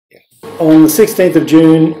On the 16th of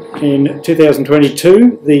June in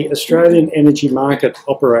 2022, the Australian Energy Market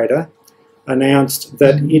Operator announced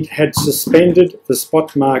that it had suspended the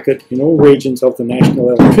spot market in all regions of the national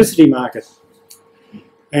electricity market.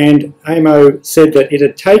 And AEMO said that it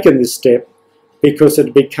had taken this step because it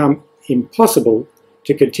had become impossible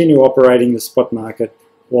to continue operating the spot market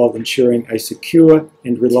while ensuring a secure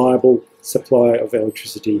and reliable supply of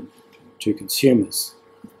electricity to consumers.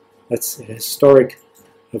 That's a historic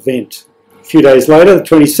event. A few days later, the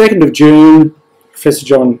 22nd of June, Professor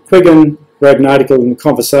John Quiggin wrote an article in The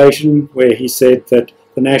Conversation where he said that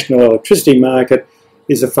the national electricity market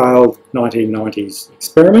is a failed 1990s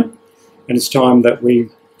experiment and it's time that we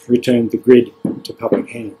return the grid to public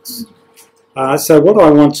hands. So what I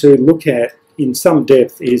want to look at in some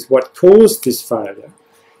depth is what caused this failure.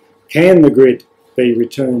 Can the grid be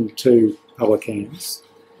returned to public hands?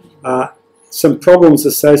 Some problems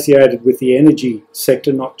associated with the energy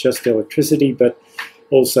sector, not just electricity, but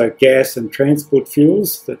also gas and transport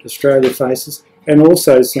fuels that Australia faces, and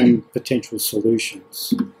also some potential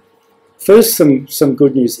solutions. First, some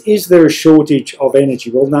good news. Is there a shortage of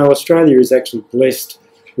energy? Well, no, Australia is actually blessed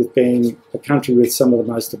with being a country with some of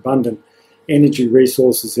the most abundant energy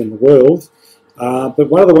resources in the world. But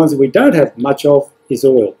one of the ones that we don't have much of is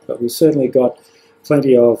oil. But we've certainly got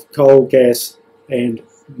plenty of coal, gas, and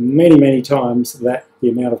many, many times the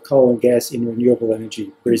amount of coal and gas in renewable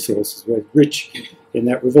energy resources. We're rich in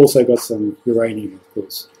that. We've also got some uranium, of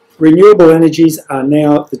course. Renewable energies are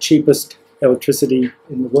now the cheapest electricity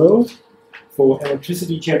in the world for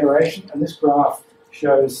electricity generation, and this graph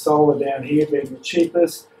shows solar down here being the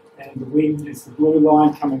cheapest, and the wind is the blue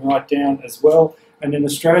line coming right down as well. And in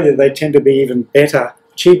Australia they tend to be even better,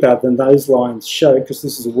 cheaper than those lines show, because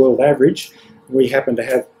this is a world average. We happen to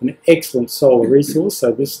have an excellent solar resource,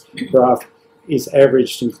 so this graph is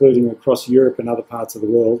averaged including across Europe and other parts of the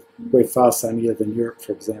world. We're far sunnier than Europe,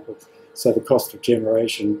 for example, so the cost of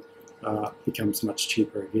generation becomes much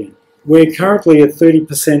cheaper again. We're currently at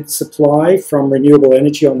 30% supply from renewable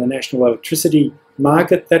energy on the national electricity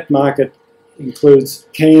market. That market includes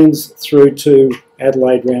Cairns through to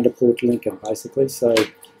Adelaide round to Port Lincoln, basically, so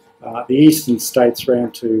the eastern states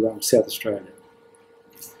round to South Australia.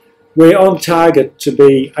 We're on target to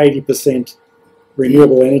be 80%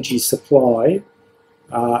 renewable energy supply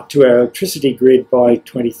to our electricity grid by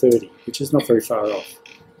 2030, which is not very far off,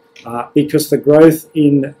 because the growth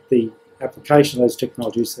in the application of those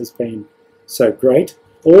technologies has been so great.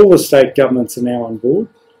 All the state governments are now on board.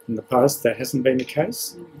 In the past, that hasn't been the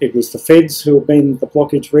case. It was the feds who have been the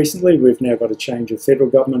blockage recently. We've now got a change of federal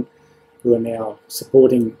government who are now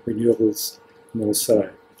supporting renewables more so.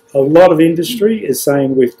 A lot of industry is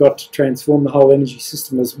saying we've got to transform the whole energy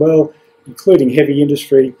system as well, including heavy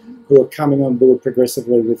industry, who are coming on board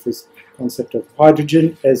progressively with this concept of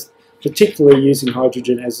hydrogen, as particularly using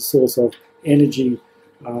hydrogen as a source of energy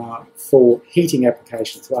for heating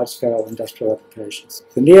applications, large-scale industrial applications.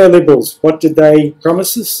 The neoliberals, what did they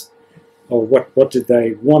promise us? Or what did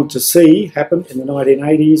they want to see happen in the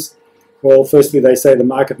 1980s? Well, firstly, they say the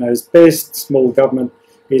market knows best, small government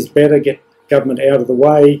is better, get government out of the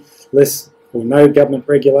way, less or no government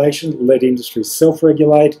regulation, let industry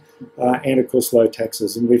self-regulate, and of course low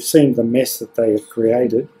taxes. And we've seen the mess that they have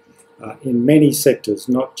created in many sectors,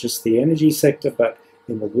 not just the energy sector, but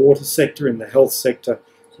in the water sector, in the health sector,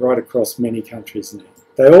 right across many countries now.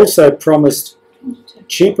 They also promised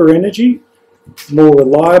cheaper energy, more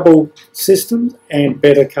reliable systems, and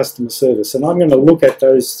better customer service. And I'm going to look at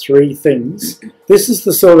those three things. This is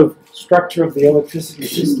the sort of structure of the electricity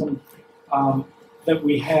system that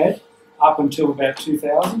we had up until about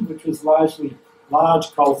 2000, which was largely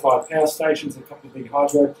large coal-fired power stations, a couple of big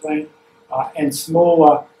hydro plants, and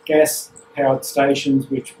smaller gas-powered stations,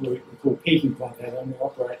 which we call peaking plant. They only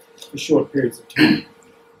operate for short periods of time.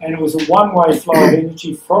 And it was a one-way flow of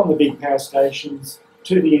energy from the big power stations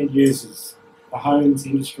to the end users, the homes,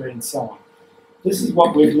 industry, and so on. This is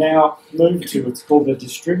what we've now moved to. It's called the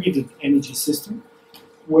distributed energy system,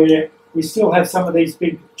 where we still have some of these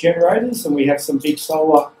big generators, and we have some big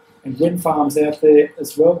solar and wind farms out there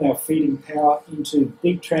as well, now feeding power into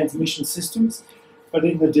big transmission systems. But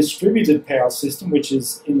in the distributed power system, which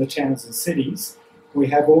is in the towns and cities, we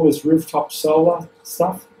have all this rooftop solar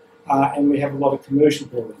stuff, and we have a lot of commercial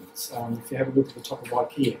buildings. If you have a look at the top of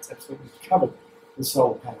IKEA, it's absolutely covered with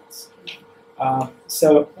solar panels.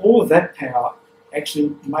 So all of that power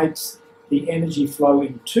actually makes the energy flow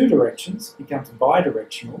in two directions, becomes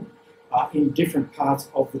bidirectional, in different parts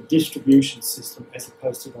of the distribution system as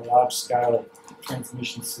opposed to the large-scale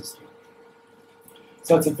transmission system.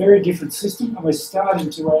 So it's a very different system, and we're starting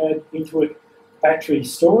to add into it battery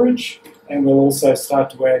storage, and we'll also start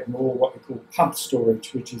to add more what we call pump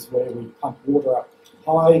storage, which is where we pump water up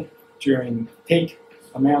high during peak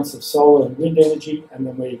amounts of solar and wind energy, and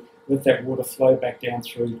then we let that water flow back down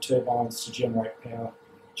through turbines to generate power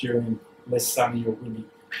during less sunny or windy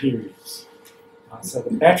periods. So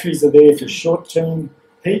the batteries are there for short-term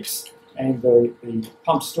peaks, and the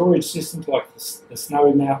pump storage system, like the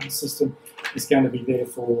Snowy Mountain system, is going to be there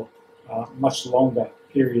for much longer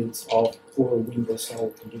periods of poor wind or solar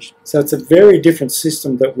conditions. So it's a very different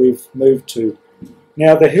system that we've moved to.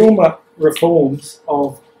 Now, the Hilmer reforms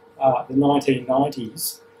of the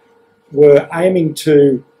 1990s were aiming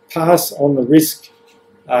to pass on the risk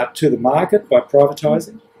to the market by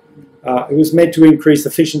privatising. It was meant to increase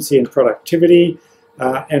efficiency and productivity,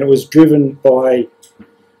 and it was driven by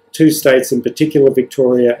two states in particular,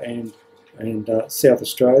 Victoria and South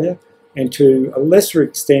Australia, and to a lesser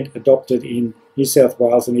extent adopted in New South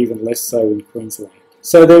Wales and even less so in Queensland.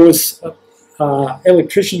 So there was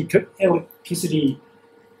electricity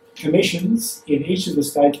commissions in each of the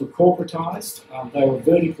states were corporatised. They were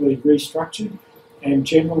vertically restructured, and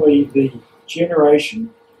generally the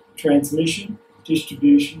generation, transmission,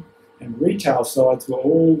 distribution and retail sides were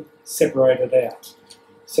all separated out.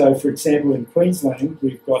 So, for example, in Queensland,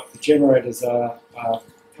 we've got the generators are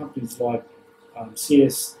companies like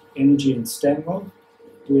CS Energy and Stanwell.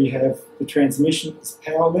 We have the transmission as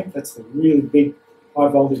PowerLink, that's the really big high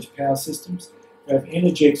voltage power systems. We have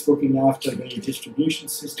Energex looking after the distribution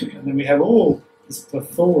system, and then we have all this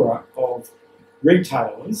plethora of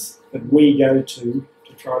retailers that we go to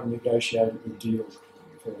try to negotiate a good deal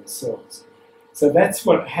for ourselves. So that's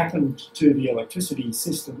what happened to the electricity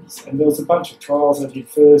systems, and there was a bunch of trials they did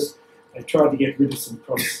first. They tried to get rid of some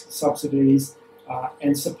cross subsidies,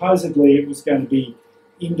 and supposedly it was going to be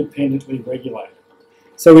independently regulated.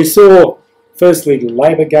 So we saw firstly the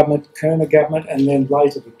Labor government, Kerner government, and then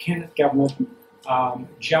later the Kennett government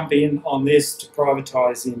jump in on this to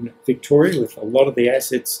privatise in Victoria with a lot of the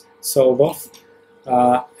assets sold off.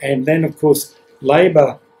 And then, of course,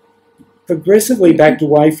 Labor progressively backed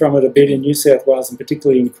away from it a bit in New South Wales and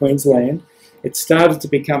particularly in Queensland. It started to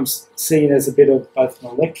become seen as a bit of both an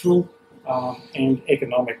electoral and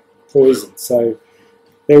economic poison. So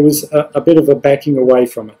there was a bit of a backing away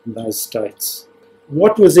from it in those states.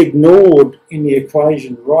 What was ignored in the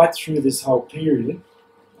equation right through this whole period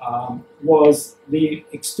was the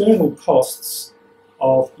external costs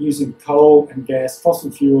of using coal and gas, fossil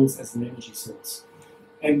fuels as an energy source.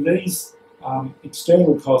 And these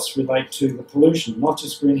external costs relate to the pollution, not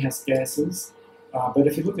just greenhouse gases, but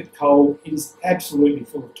if you look at coal, it is absolutely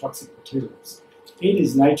full of toxic materials. It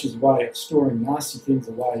is nature's way of storing nasty things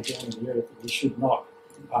away down in the earth that we should not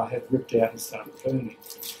have ripped out and started burning.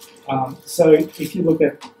 So if you look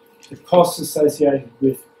at the costs associated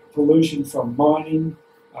with pollution from mining,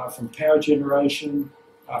 from power generation,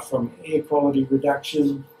 from air quality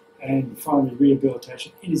reduction, and finally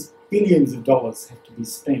rehabilitation, it is billions of dollars have to be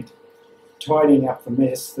spent tidying up the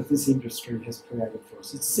mess that this industry has created for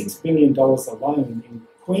us. It's $6 billion alone in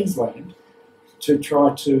Queensland to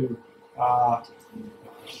try to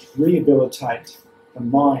rehabilitate the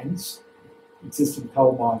mines, existing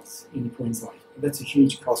coal mines in Queensland. That's a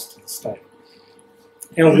huge cost to the state.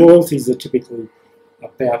 Our royalties are typically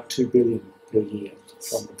about $2 billion per year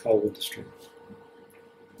from the coal industry.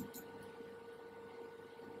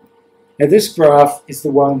 Now this graph is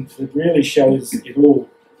the one that really shows it all.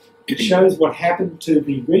 It shows what happened to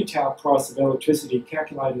the retail price of electricity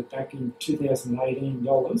calculated back in 2018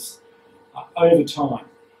 dollars over time.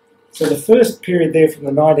 So the first period there from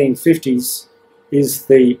the 1950s is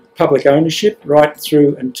the public ownership right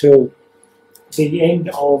through until the end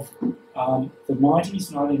of the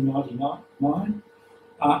 90s, 1999.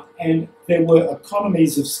 And there were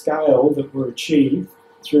economies of scale that were achieved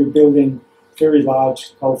through building very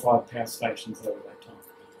large coal-fired power stations over that time.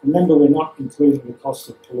 Remember, we're not including the cost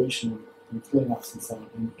of pollution and clean-ups and so on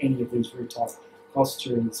in any of these retail costs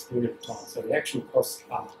during this period of time. So the actual costs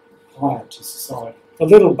are higher to society. A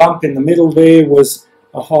little bump in the middle there was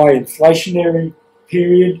a high inflationary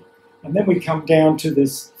period, and then we come down to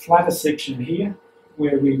this flatter section here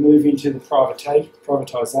where we move into the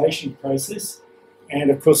privatisation process. And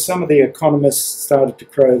of course, some of the economists started to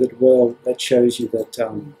crow that, well, that shows you that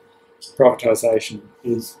privatisation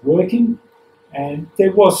is working. And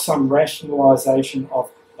there was some rationalisation of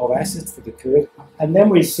assets that occurred. And then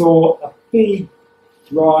we saw a big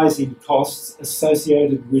rise in costs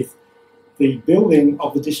associated with the building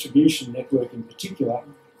of the distribution network in particular,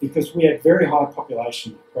 because we had very high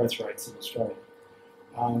population growth rates in Australia.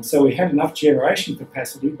 So we had enough generation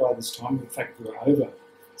capacity by this time. In fact, we were over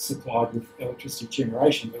supplied with electricity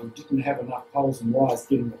generation, but we didn't have enough poles and wires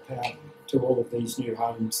getting the power to all of these new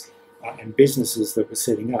homes and businesses that were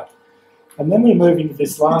setting up. And then we move into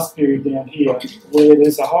this last period down here, where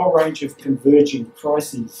there's a whole range of converging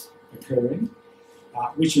crises occurring,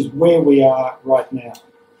 which is where we are right now.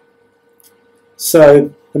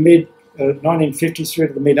 So the mid-1950s through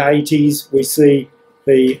to the mid-80s, we see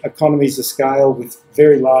the economies of scale with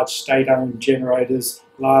very large state-owned generators,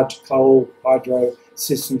 large coal, hydro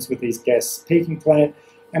systems with these gas peaking plant,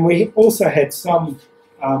 and we also had some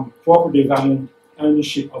cooperative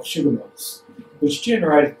ownership of sugar mills, which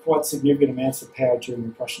generated quite significant amounts of power during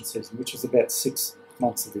the crushing season, which was about 6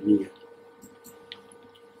 months of the year.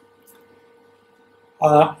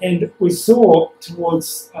 And we saw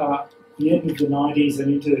towards the end of the 90s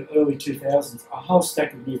and into the early 2000s a whole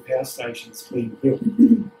stack of new power stations being built,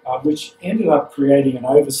 which ended up creating an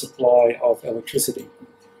oversupply of electricity.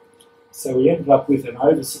 So we ended up with an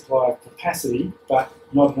oversupply of capacity, but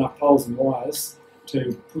not enough poles and wires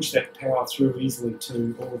to push that power through easily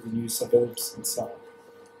to all of the new suburbs and so on.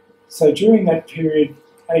 So during that period,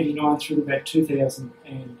 89 through to about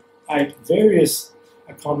 2008, various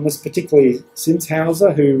economists, particularly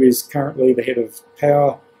Simshauser, who is currently the head of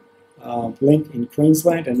Power Link in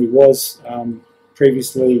Queensland, and he was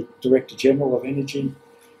previously Director General of Energy,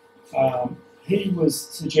 he was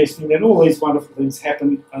suggesting that all these wonderful things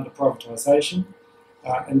happen under privatisation,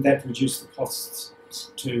 and that reduced the costs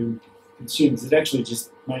to consumers. It actually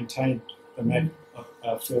just maintained them at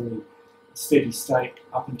a fairly steady state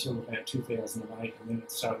up until about 2008, and then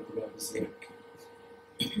it started to go berserk.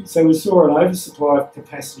 So we saw an oversupply of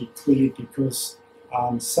capacity cleared because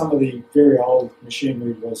some of the very old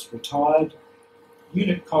machinery was retired.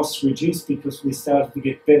 Unit costs reduced because we started to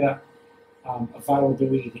get better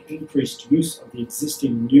availability to increased use of the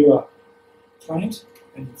existing newer plant,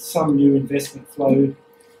 and some new investment flowed.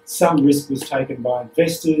 Some risk was taken by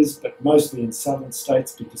investors, but mostly in southern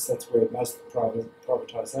states because that's where most of the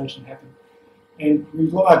privatisation happened. And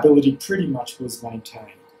reliability pretty much was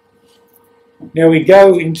maintained. Now we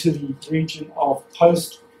go into the region of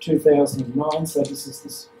post-2009, so this is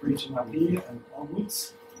this region up here and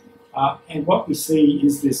onwards. And what we see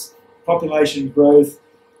is this population growth,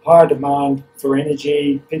 higher demand for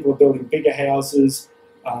energy, people are building bigger houses,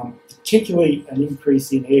 particularly an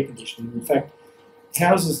increase in air conditioning. In fact,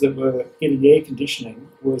 houses that were getting air conditioning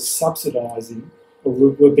were subsidising, or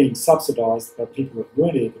were being subsidised by people that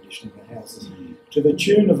weren't air conditioning their houses, to the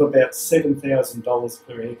tune of about $7,000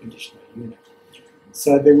 per air conditioner unit.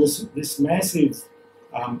 So there was this massive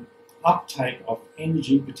uptake of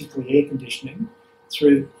energy, particularly air conditioning,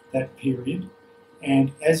 through that period,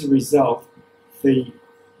 and as a result, the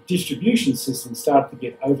distribution system started to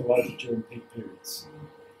get overloaded during peak periods.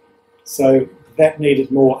 So that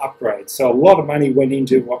needed more upgrades. So a lot of money went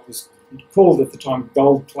into what was called at the time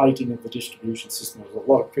gold plating of the distribution system. There was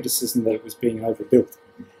a lot of criticism that it was being overbuilt.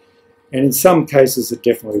 And in some cases it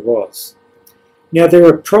definitely was. Now there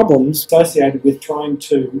are problems associated with trying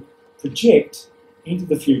to project into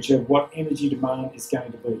the future what energy demand is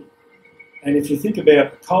going to be. And if you think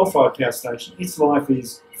about a coal-fired power station, its life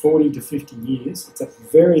is 40 to 50 years. It's a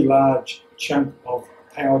very large chunk of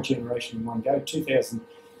power generation in one go, 2,000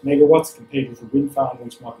 megawatts compared with a wind farm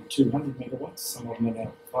which might be 200 megawatts, some of them are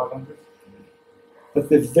now 500. But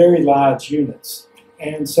they're very large units.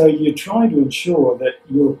 And so you're trying to ensure that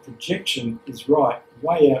your projection is right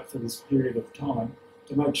way out for this period of time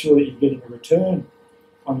to make sure that you're getting a return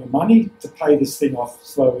on your money to pay this thing off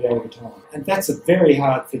slowly over time. And that's a very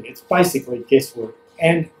hard thing. It's basically guesswork.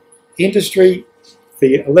 And industry,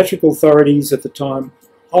 the electrical authorities at the time,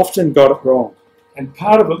 often got it wrong. And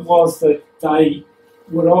part of it was that they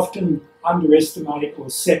would often underestimate or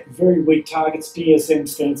set very weak targets. DSM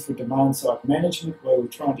stands for demand side management, where we're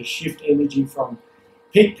trying to shift energy from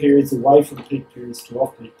peak periods away from peak periods to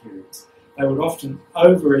off-peak periods. They would often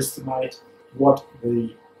overestimate what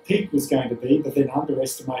the peak was going to be, but then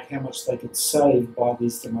underestimate how much they could save by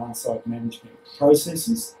these demand-side management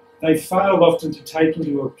processes. They failed often to take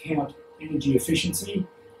into account energy efficiency.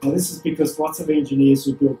 Now this is because lots of engineers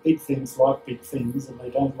who build big things like big things, and they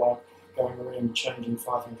don't like going around and changing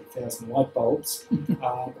 500,000 light bulbs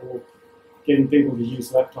or getting people to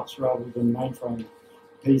use laptops rather than mainframe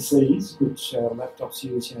PCs, which laptops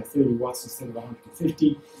use 30 watts instead of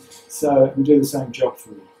 150, so it can do the same job for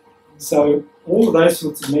you. So all of those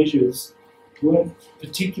sorts of measures weren't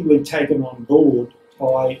particularly taken on board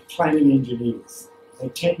by planning engineers. They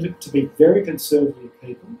tended to be very conservative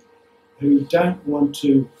people who don't want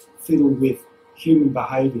to fiddle with human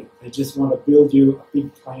behaviour. They just want to build you a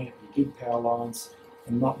big plant and big power lines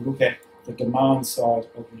and not look at the demand side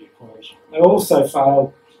of the equation. They also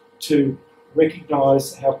failed to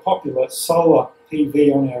recognise how popular solar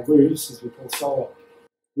PV on our roofs, as we call solar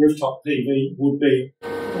rooftop PV, would be,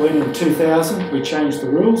 when in 2000 we changed the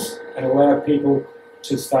rules and allowed people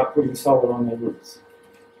to start putting solar on their roofs.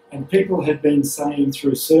 And people had been saying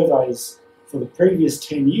through surveys for the previous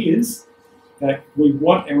 10 years that we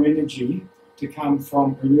want our energy to come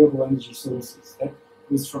from renewable energy sources. That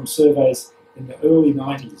was from surveys in the early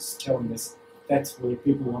 90s telling us that's where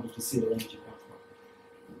people wanted to see their energy come from.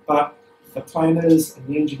 But the planners and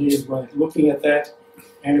the engineers weren't looking at that,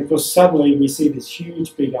 and of course suddenly we see this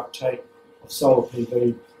huge big uptake of solar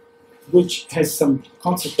PV, which has some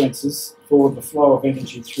consequences for the flow of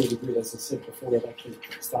energy through the grid. As I said before, it actually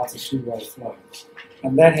starts a two-way flow.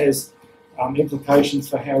 And that has implications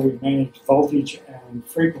for how we manage voltage and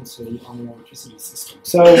frequency on the electricity system.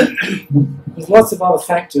 So there's lots of other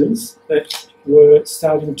factors that were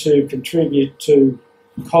starting to contribute to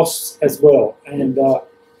costs as well. And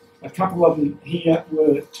a couple of them here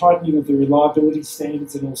were tightening of the reliability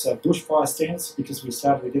standards and also bushfire standards, because we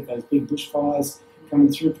started to get those big bushfires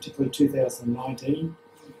coming through, particularly 2019.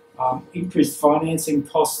 Increased financing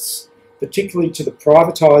costs, particularly to the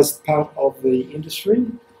privatised part of the industry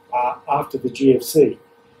after the GFC,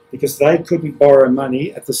 because they couldn't borrow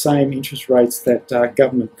money at the same interest rates that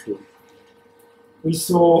government could. We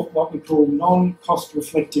saw what we call non-cost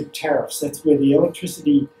reflective tariffs. That's where the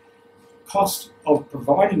electricity cost of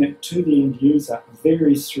providing it to the end user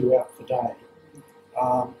varies throughout the day.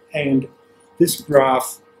 And this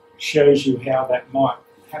graph shows you how that might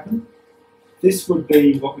happen. This would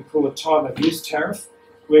be what we call a time of use tariff,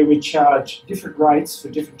 where we charge different rates for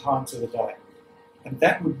different times of the day. And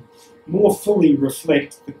that would more fully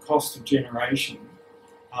reflect the cost of generation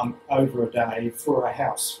over a day for a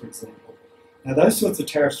house, for example. Now, those sorts of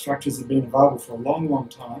tariff structures have been available for a long, long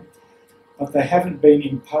time, but they haven't been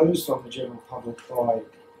imposed on the general public by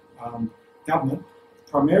government,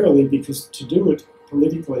 primarily because to do it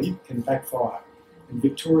politically can backfire. And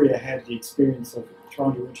Victoria had the experience of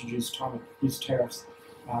trying to introduce time of use tariffs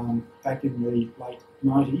back in the late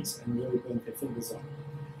 90s and really burnt their fingers on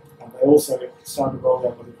it. They also started to roll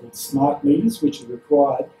out what are called smart meters, which are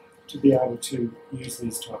required to be able to use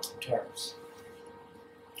these types of tariffs.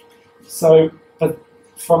 So, but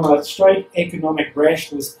from a straight economic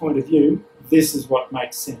rationalist point of view, this is what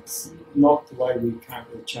makes sense, not the way we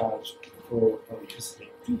currently charge for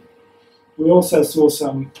electricity. We also saw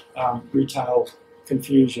some retail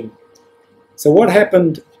confusion. So what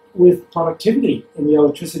happened with productivity in the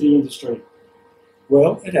electricity industry?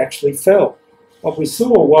 Well, it actually fell. What we saw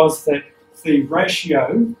was that the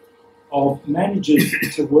ratio of managers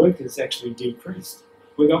to workers actually decreased.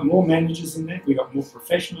 We got more managers in there, we got more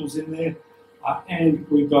professionals in there, and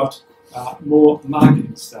we got more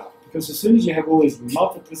marketing staff. Because as soon as you have all these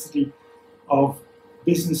multiplicity of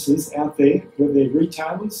businesses out there, whether they're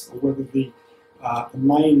retailers or whether the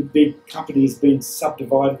main big company has been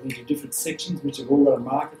subdivided into different sections which have all got to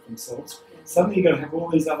market themselves, suddenly you've got to have all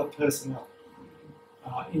these other personnel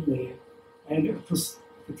in there. And of course,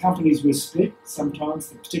 the companies were split sometimes,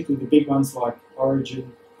 particularly the big ones like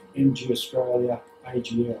Origin, Energy Australia,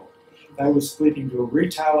 AGL. They were split into a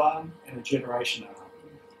retail arm and a generation arm.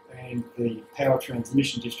 And the power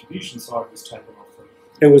transmission distribution side was taken off them.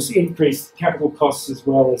 There was increased capital costs as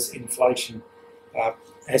well as inflation,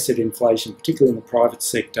 asset inflation, particularly in the private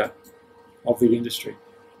sector of the industry.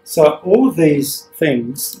 So all of these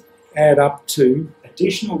things add up to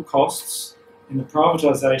additional costs in the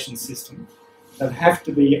privatisation system that have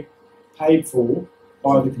to be paid for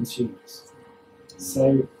by the consumers.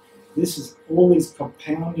 So this is all these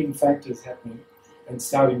compounding factors happening and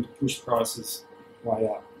starting to push prices way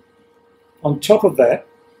up. On top of that,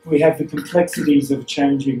 we have the complexities of a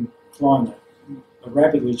changing climate, a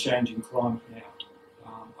rapidly changing climate now.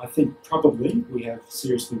 I think probably we have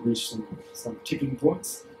seriously reached some tipping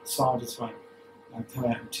points. Scientists won't come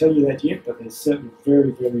out and tell you that yet, but they're certainly very,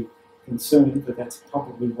 very concerned that that's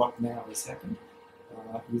probably what now has happened.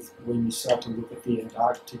 When you start to look at the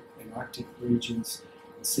Arctic regions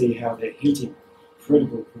and see how they're heating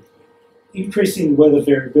incredibly quickly. Increasing weather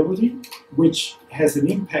variability, which has an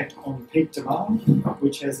impact on peak demand,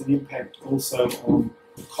 which has an impact also on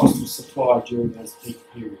the cost of supply during those peak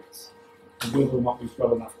periods, and whether or not we've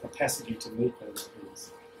got enough capacity to meet those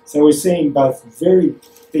periods. So we're seeing both very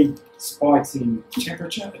big spikes in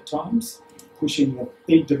temperature at times, pushing the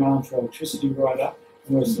big demand for electricity right up,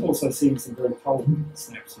 and we're also seeing some very cold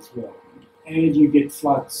snaps as well. And you get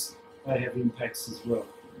floods, they have impacts as well.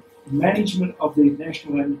 Management of the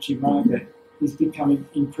national energy market is becoming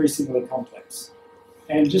increasingly complex.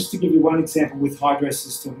 And just to give you one example with hydro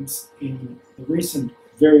systems, in the recent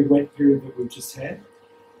very wet period that we've just had,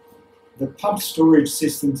 the pump storage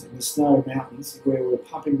systems in the snow mountains, where we're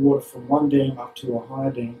pumping water from one dam up to a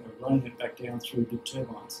higher dam and running it back down through big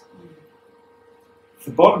turbines.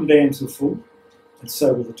 The bottom dams were full, and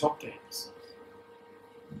so were the top dams.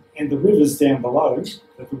 And the rivers down below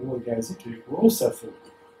that the water goes into were also full.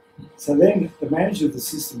 So then the manager of the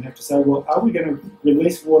system have to say, well, are we going to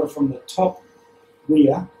release water from the top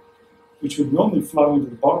weir, which would normally flow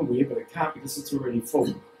into the bottom weir, but it can't because it's already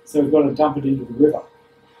full. So we've got to dump it into the river.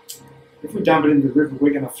 If we dump it into the river,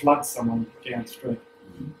 we're going to flood someone downstream.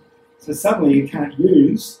 So suddenly you can't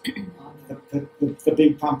use the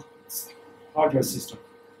big pump hydro system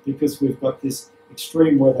because we've got this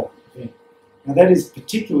extreme weather event. Now that is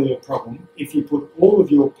particularly a problem if you put all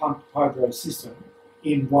of your pump hydro system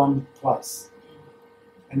in one place.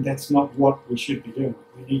 And that's not what we should be doing.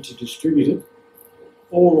 We need to distribute it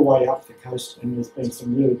all the way up the coast, and there's been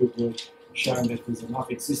some really good work showing that there's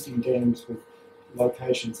enough existing dams with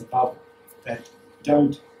locations above that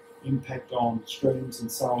don't impact on streams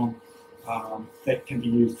and so on that can be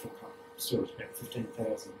used for pump storage, about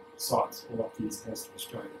 15,000 sites all up the east coast of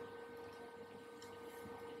Australia.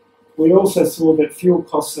 We also saw that fuel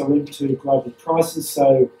costs are linked to global prices,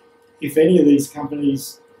 so if any of these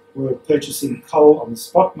companies were purchasing coal on the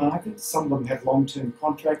spot market, some of them have long-term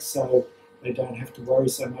contracts, so they don't have to worry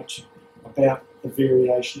so much about the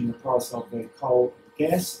variation in the price of their coal and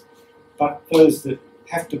gas. But those that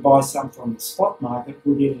have to buy some from the spot market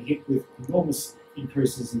were getting hit with enormous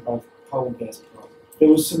increases in both coal and gas prices. There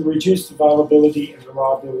was some reduced availability and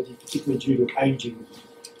reliability, particularly due to ageing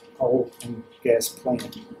coal and gas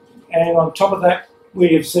plant. And on top of that,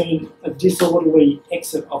 we have seen a disorderly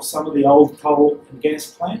exit of some of the old coal and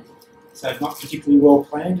gas plant, so not particularly well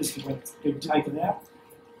planned as to when it's been taken out.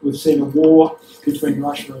 We've seen a war between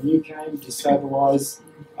Russia and Ukraine destabilise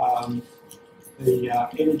the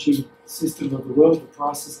energy system of the world, the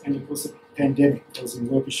prices, and of course a pandemic causing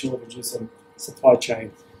worker shortages and supply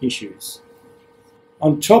chain issues.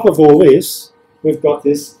 On top of all this, we've got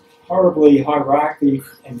this horribly hierarchical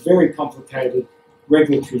and very complicated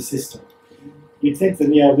regulatory system. You'd think the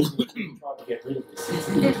neoliberals would try to get rid of this. It's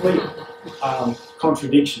a complete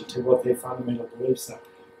contradiction to what their fundamental beliefs are.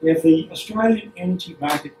 We have the Australian Energy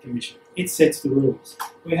Market Commission. It sets the rules.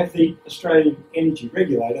 We have the Australian Energy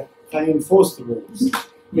Regulator. They enforce the rules.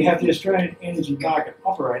 We have the Australian Energy Market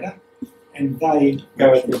Operator, and they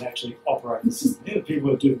go out there and actually operate the system. They're the people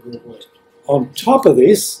who do the real work. On top of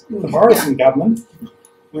this, the Morrison government,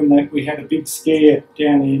 when we had a big scare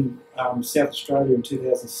down in South Australia in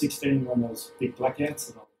 2016 when there was big blackouts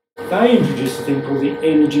and all, they introduced a thing called the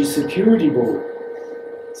Energy Security Board.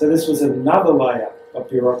 So this was another layer of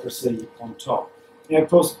bureaucracy on top. Now, of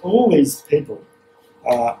course, all these people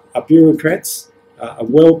are bureaucrats, are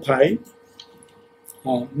well paid,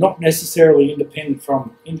 not necessarily independent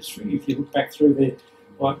from industry. If you look back through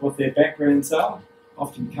what their backgrounds are,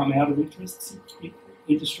 often come out of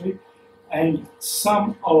industry. And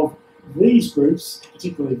some of these groups,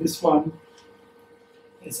 particularly this one,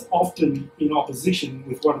 is often in opposition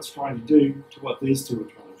with what it's trying to do to what these two are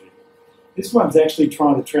trying to do. This one's actually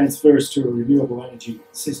trying to transfer us to a renewable energy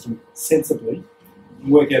system sensibly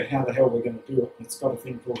and work out how the hell we're going to do it. And it's got a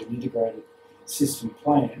thing called an integrated system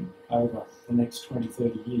plan over the next 20,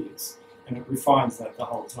 30 years, and it refines that the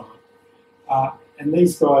whole time. And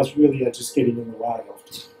these guys really are just getting in the way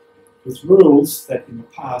often, with rules that in the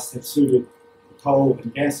past have suited the coal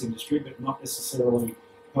and gas industry, but not necessarily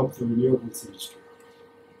helped the renewables industry.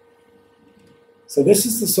 So this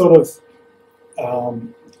is the sort of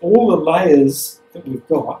all the layers that we've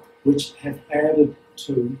got which have added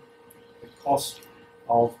to the cost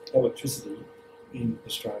of electricity in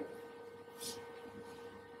Australia.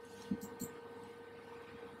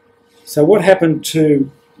 So what happened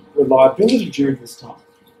to reliability during this time?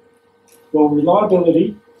 Well,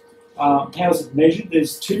 reliability, how is it measured?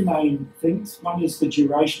 There's two main things. One is the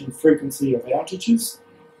duration and frequency of outages,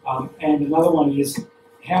 and another one is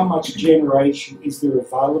how much generation is there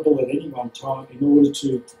available at any one time in order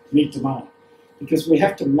to meet demand. Because we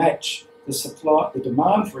have to match the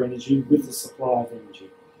demand for energy with the supply of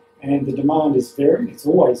energy. And the demand is varied, it's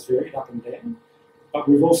always varied up and down. But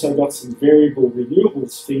we've also got some variable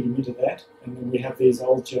renewables feeding into that, and then we have these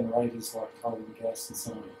old generators like coal and gas and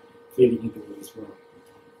so on feeding into it as well.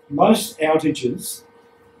 Most outages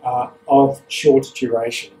are of short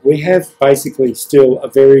duration. We have basically still a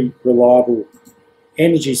very reliable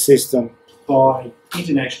energy system by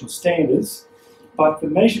international standards, but the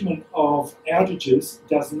measurement of outages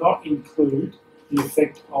does not include the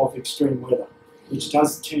effect of extreme weather, which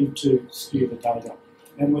does tend to skew the data.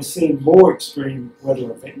 And we're seeing more extreme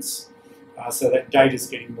weather events So that data is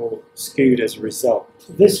getting more skewed as a result.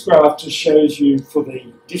 This graph just shows you for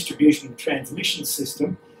the distribution and transmission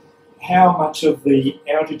system how much of the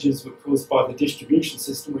outages were caused by the distribution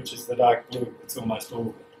system, which is the dark blue. It's almost all of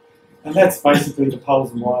it. And that's basically the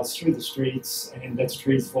poles and wires through the streets, and that's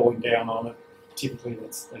trees falling down on it. Typically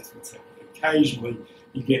that's what's happening. Occasionally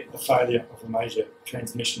you get a failure of a major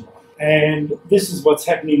transmission line. And this is what's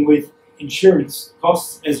happening with insurance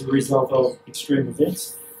costs as a result of extreme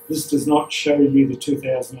events. This does not show you the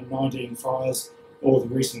 2019 fires or the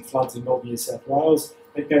recent floods in Northern New South Wales.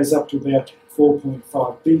 It goes up to about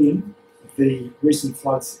 4.5 billion. The recent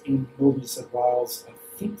floods in Northern New South Wales, I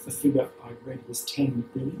think the figure I read was 10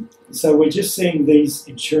 billion. So we're just seeing these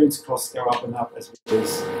insurance costs go up and up as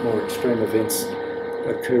there's more extreme events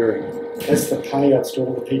occurring. That's the payouts to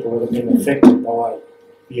all the people that have been affected by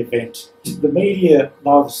the event. The media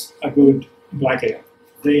loves a good blackout.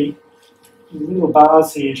 The little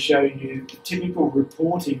bars here show you the typical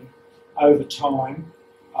reporting over time,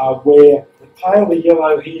 where the paler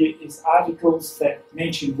yellow here is articles that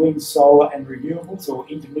mention wind, solar and renewables or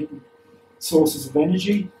intermittent sources of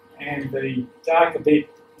energy, and the darker bit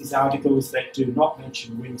is articles that do not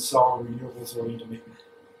mention wind, solar, renewables or intermittent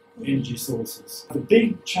energy sources. The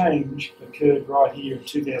big change occurred right here in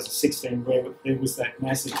 2016 where there was that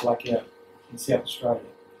massive blackout in South Australia.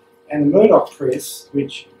 And the Murdoch press,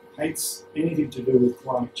 which hates anything to do with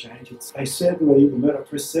climate change, the Murdoch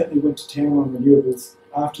press certainly went to town on renewables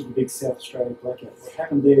after the big South Australia blackout. What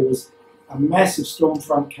happened there was a massive storm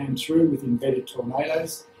front came through with embedded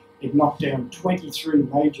tornadoes. It knocked down 23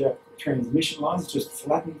 major transmission lines, just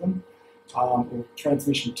flattened them, or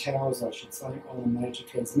transmission towers, I should say, on a major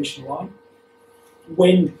transmission line.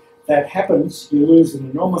 When that happens, you lose an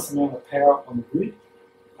enormous amount of power on the grid,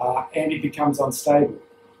 and it becomes unstable.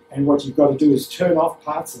 And what you've got to do is turn off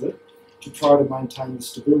parts of it to try to maintain the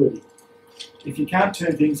stability. If you can't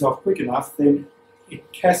turn things off quick enough, then it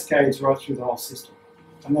cascades right through the whole system.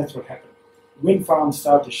 And that's what happened. Wind farms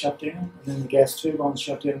started to shut down, and then the gas turbines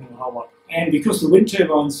shut down, and a whole lot. And because the wind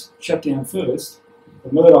turbines shut down first,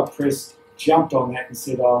 the Murdoch press jumped on that and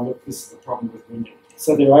said, oh, look, this is the problem with wind.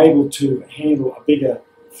 So they're able to handle a bigger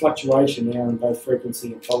fluctuation now in both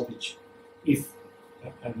frequency and voltage if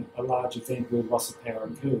a large event where loss of power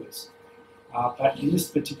occurs. But in this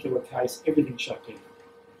particular case, everything shut down.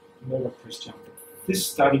 The Murdoch press jumped. This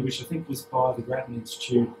study, which I think was by the Grattan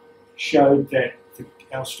Institute, showed that the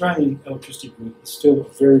Australian electricity grid is still a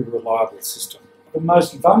very reliable system. The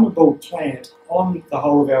most vulnerable plant on the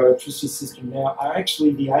whole of our electricity system now are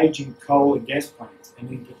actually the ageing coal and gas plants, and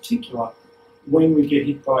in particular when we get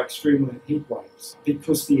hit by extreme heat waves,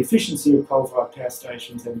 because the efficiency of coal-fired power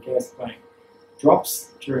stations and gas plant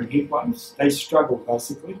drops during heat waves. They struggle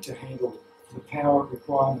basically to handle the power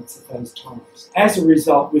requirements at those times. As a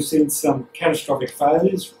result, we've seen some catastrophic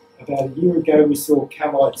failures. About a year ago we saw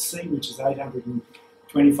Callide C, which is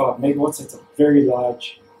 825 megawatts, that's a very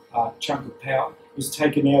large chunk of power, was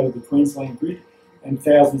taken out of the Queensland grid, and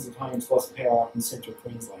thousands of homes lost power up in central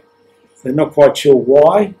Queensland. They're not quite sure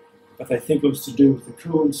why, but they think it was to do with the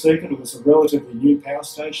cooling circuit. It was a relatively new power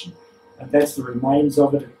station, and that's the remains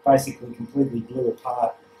of it. It basically completely blew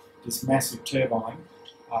apart this massive turbine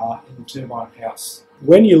in the turbine house.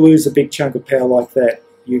 When you lose a big chunk of power like that,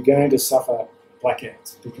 you're going to suffer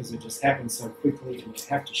blackouts because it just happens so quickly, and you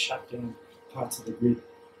have to shut down parts of the grid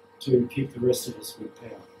to keep the rest of us with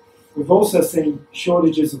power. We've also seen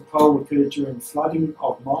shortages of coal occur during flooding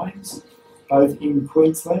of mines, both in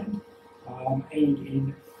Queensland and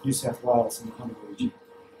in New South Wales in the Hunter region.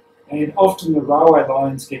 And often the railway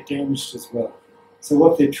lines get damaged as well. So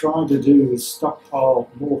what they're trying to do is stockpile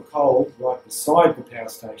more coal right beside the power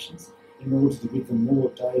stations in order to give them more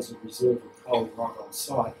days of reserve of coal right on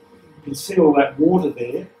site. You can see all that water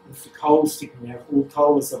there with the coal sticking out. All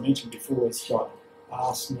coal, as I mentioned before, it's got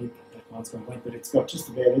arsenic, that one's gone blank, but it's got just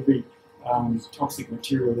about every toxic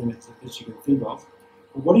material in it that you can think of.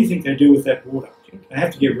 But what do you think they do with that water? They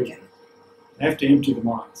have to get rid of it. They have to empty the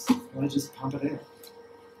mines. They just pump it out.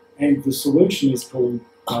 And the solution is called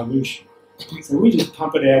dilution. So we just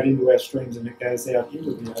pump it out into our streams and it goes out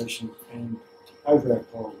into the ocean and over our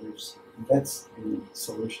coral reefs. And that's the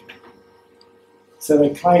solution. So they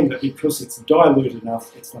claim that because it's dilute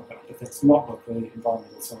enough, it's not bad, but that's not what the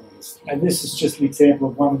environmental scientists think. And this is just an example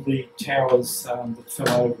of one of the towers that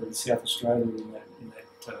fell over in South Australia in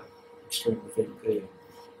that extreme event there.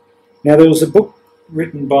 Now there was a book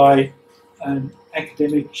written by an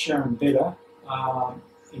academic, Sharon Bedder,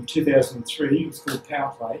 in 2003, it was called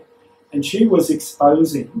Power Play, and she was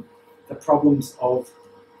exposing the problems of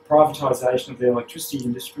privatisation of the electricity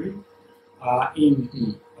industry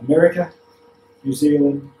in America, New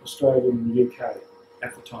Zealand, Australia and the UK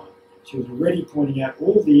at the time. She was already pointing out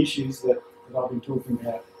all the issues that I've been talking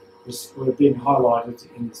about were being highlighted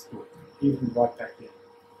in this book, even right back then.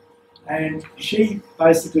 And she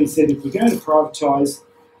basically said, if we're going to privatise,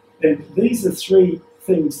 then these are three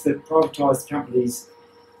things that privatised companies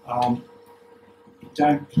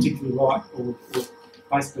don't particularly like or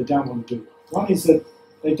basically don't want to do. One is that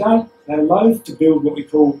they're loath to build what we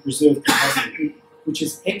call reserve capacity, which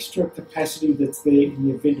is extra capacity that's there in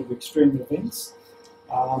the event of extreme events.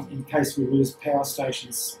 In case we lose power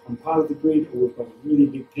stations on part of the grid or we've got a really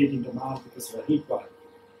big peak in demand because of a heat wave.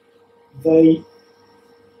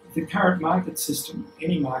 The current market system,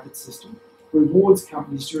 any market system, rewards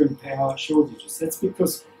companies during power shortages. That's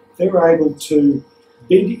because they're able to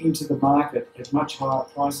bid into the market at much higher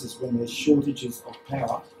prices when there's shortages of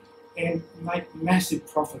power and make massive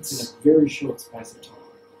profits in a very short space of time.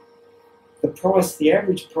 The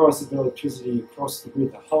average price of electricity across the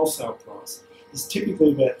grid, the wholesale price, is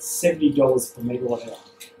typically about $70 per megawatt hour.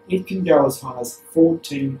 It can go as high as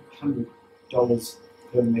 $1,400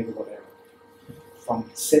 per megawatt hour, from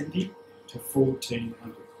 70 to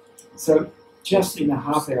 1,400. So just in a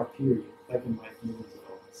half-hour period, they can make millions of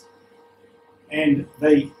dollars. And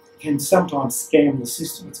they can sometimes scam the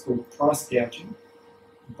system. It's called price gouging,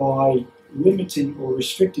 by limiting or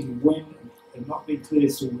restricting when, and not being clear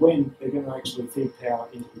as to when they're going to actually feed power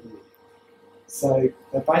into the grid. So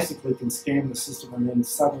they basically can scam the system and then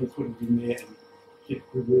suddenly put it in there and get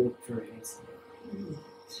rewarded very handsomely.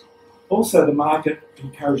 Also, the market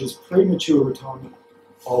encourages premature retirement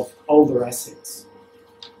of older assets.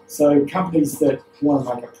 So companies that want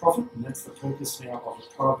to make a profit, and that's the purpose now of a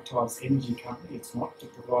privatised energy company, it's not to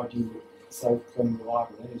provide you with safe, clean,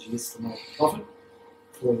 reliable energy, it's to make a profit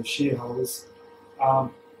for the shareholders.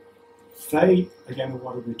 They are going to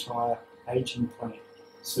want to retire ageing plant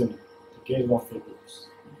sooner to get it off their books.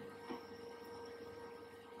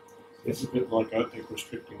 It's a bit like OPEC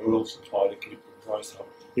restricting oil supply to keep the price up.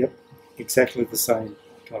 Yep, exactly the same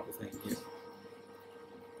type of thing. Yep.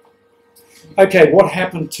 Okay, what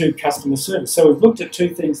happened to customer service? So we've looked at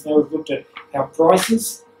two things now. We've looked at how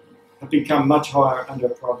prices have become much higher under a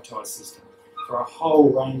privatised system for a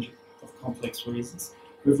whole range of complex reasons.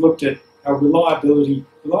 We've looked at how reliability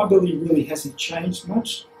really hasn't changed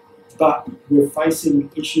much, but we're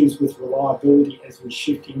facing issues with reliability as we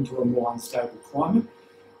shift into a more unstable climate,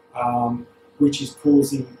 which is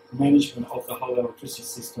causing management of the whole electricity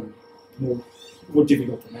system more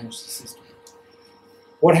difficult to manage the system.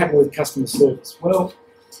 What happened with customer service? Well,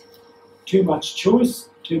 too much choice,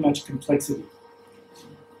 too much complexity.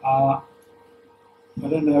 I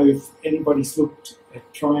don't know if anybody's looked at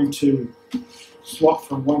trying to swap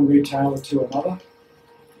from one retailer to another,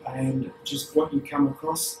 and just what you come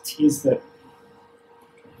across is that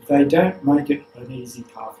they don't make it an easy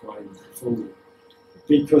pathway forward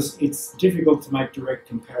because it's difficult to make direct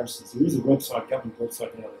comparisons. There is a website, government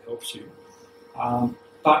website now that helps you,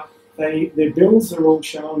 but their bills are all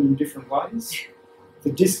shown in different ways.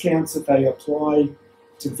 The discounts that they apply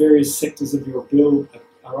to various sectors of your bill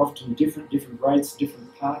are often different rates,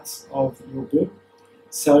 different parts of your bill.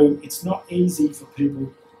 So it's not easy for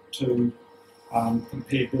people to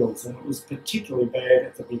compare bills, and it was particularly bad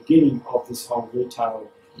at the beginning of this whole retail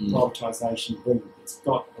privatisation boom. It's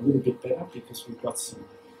got a little bit better because we've got some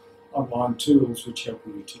online tools which help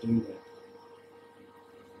you to do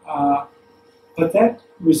that. But that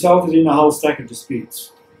resulted in a whole stack of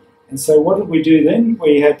disputes. And so what did we do then?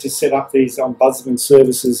 We had to set up these ombudsman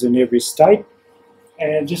services in every state.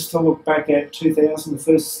 And just to look back at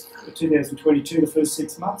 2022, the first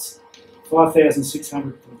 6 months,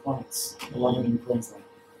 5,600 complaints alone in Queensland.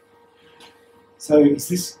 So is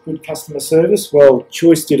this good customer service? Well,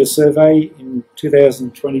 Choice did a survey in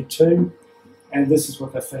 2022, and this is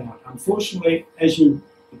what they found. Unfortunately, as you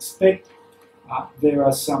expect, there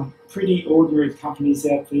are some pretty ordinary companies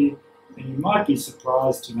out there, and you might be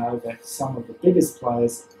surprised to know that some of the biggest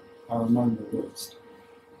players are among the worst.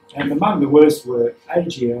 And among the worst were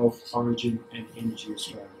AGL, Origin and Energy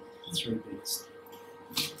Australia, the three biggest.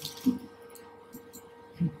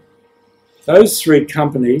 Those three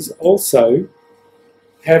companies also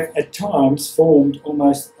have at times formed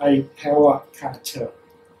almost a power cartel,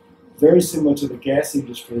 very similar to the gas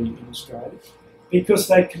industry in Australia, because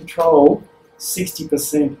they control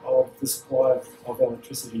 60% of the supply of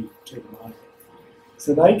electricity to the market.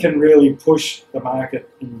 So they can really push the market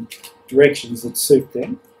in directions that suit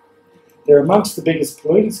them. They're amongst the biggest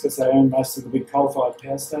polluters because they own most of the big coal-fired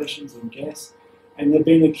power stations and gas, and they've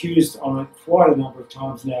been accused on quite a number of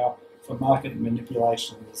times now for market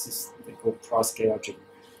manipulation. This is what they call price gouging,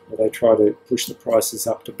 where they try to push the prices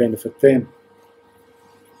up to benefit them.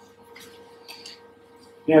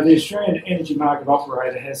 Now, the Australian Energy Market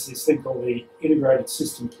Operator has this thing called the Integrated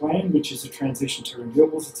System Plan, which is a transition to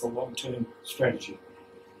renewables. It's a long-term strategy.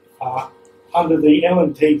 Under the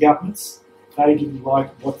LNP governments, they didn't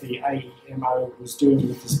like what the AEMO was doing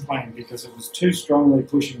with this plan because it was too strongly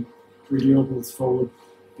pushing renewables forward,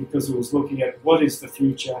 because it was looking at what is the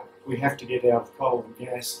future. We have to get out of coal and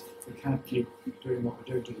gas. We can't keep doing what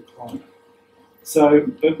we're doing to the climate. So,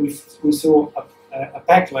 but we saw a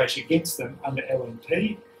backlash against them under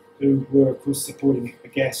LNP, who were, of course, supporting a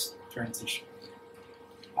gas transition.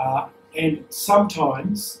 And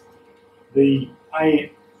sometimes the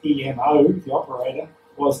AEMO, the operator,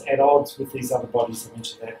 was at odds with these other bodies. I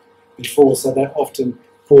mentioned that before, so that often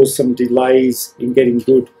caused some delays in getting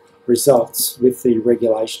good results with the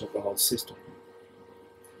regulation of the whole system.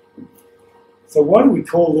 So why do we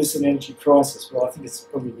call this an energy crisis? Well, I think it's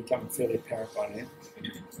probably become fairly apparent by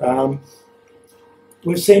now.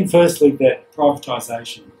 We've seen firstly that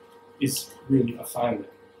privatisation is really a failure.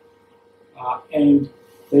 And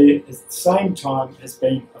there, at the same time, has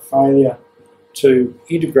been a failure to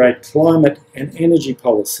integrate climate and energy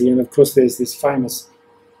policy. And of course, there's this famous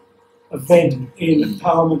event in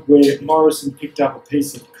Parliament where Morrison picked up a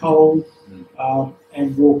piece of coal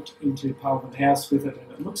and walked into Parliament House with it,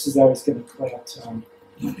 and it looks as though he's going to clout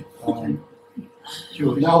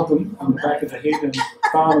Malcolm on the back of the head, and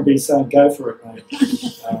Barnaby saying, "Go for it, mate."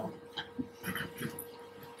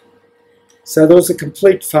 So there was a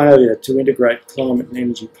complete failure to integrate climate and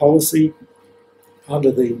energy policy.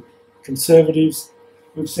 Under the Conservatives,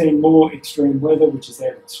 we've seen more extreme weather, which has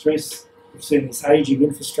added stress. We've seen this ageing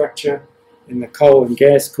infrastructure in the coal and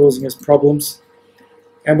gas causing us problems.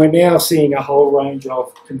 And we're now seeing a whole range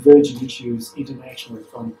of converging issues internationally,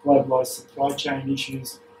 from globalised supply chain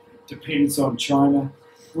issues, dependence on China.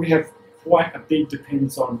 We have quite a big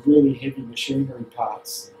dependence on really heavy machinery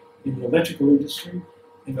parts in the electrical industry,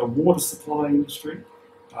 in the water supply industry,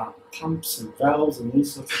 pumps and valves and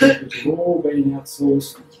these sorts of things, which are all being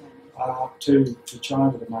outsourced to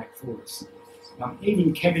China to make for us.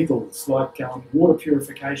 Even chemicals like water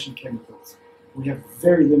purification chemicals, we have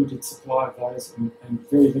very limited supply of those and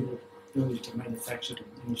very limited ability to manufacture them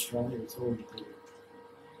in Australia. It's all included.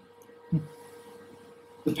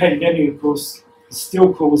 The pandemic, of course, is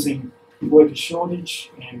still causing worker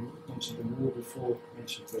shortage, and we mentioned the war before,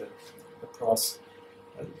 mentioned the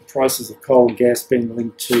prices of coal and gas being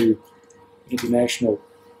linked to international.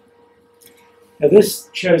 Now this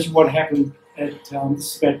shows you what happened at,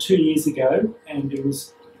 this is about 2 years ago, and there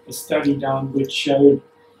was a study done which showed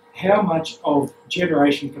how much of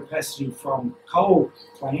generation capacity from coal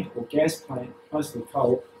plant or gas plant, mostly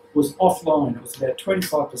coal, was offline. It was about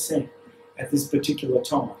 25% at this particular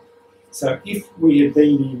time. So if we had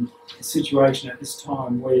been in a situation at this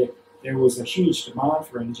time where there was a huge demand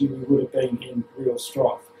for energy, we would have been in real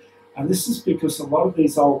strife. And this is because a lot of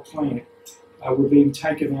these old plants were being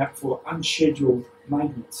taken out for unscheduled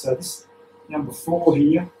maintenance. So this number 4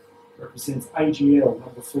 here represents AGL,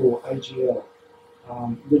 number 4, AGL.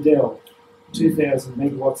 Liddell, 2,000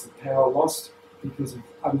 megawatts of power lost because of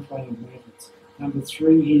unplanned maintenance. Number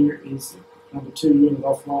 3 here is number 2 unit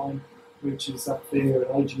offline, which is up there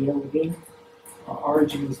at AGL again.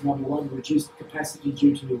 Origin is number 1, reduced capacity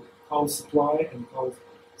due to coal supply and coal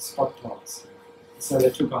stockpiles. So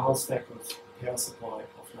they took a whole stack of power supply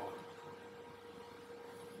offline.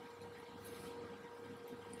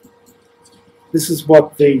 This is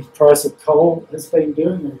what the price of coal has been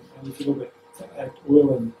doing, and if you look at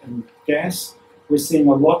oil and gas, we're seeing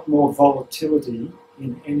a lot more volatility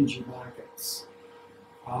in energy markets.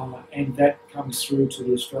 And that comes through to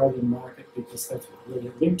the Australian market because that's what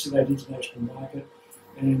we're linked to that international market,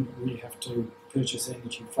 and we have to purchase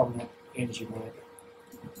energy from that energy market.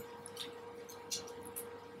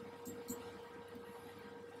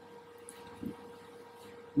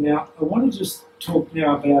 Now, I want to just talk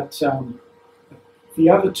now about the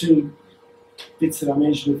other 2 bits that I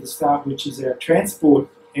mentioned at the start, which is our transport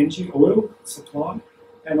energy, oil supply,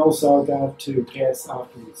 and also I'll go to gas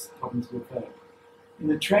afterwards, problems with that. In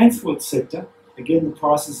the transport sector, again, the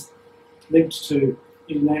prices linked to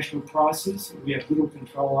international prices, we have little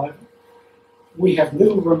control over. We have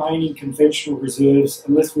little remaining conventional reserves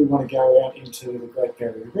unless we want to go out into the Great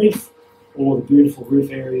Barrier Reef or the beautiful reef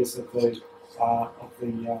areas of the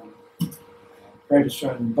Great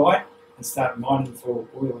Australian Bight and start mining for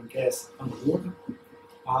oil and gas underwater,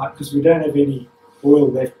 because we don't have any oil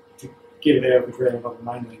left to get it out of the ground on the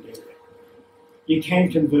mainland area. You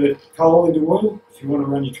can convert coal into oil if you want to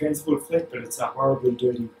run your transport fleet, but it's a horribly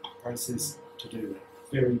dirty process to do that.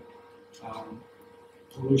 Very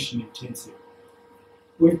pollution intensive.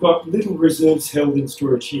 we've got little reserves held in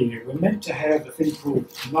storage here. We're meant to have a thing called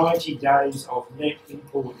 90 days of net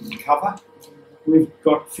import cover. We've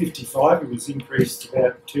got 55, it was increased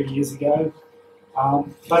about 2 years ago.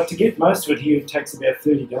 But to get most of it here, it takes about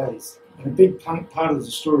 30 days. And a big part of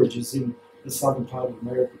the storage is in the southern part of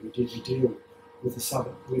America. We did a deal with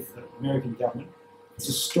the American government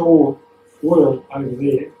to store oil over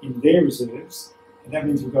there in their reserves, and that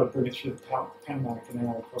means we've got to bring it through the Panama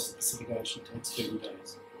Canal across the Pacific Ocean. It takes 30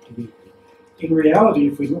 days to get there. In reality,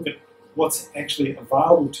 if we look at what's actually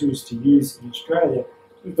available to us to use in Australia,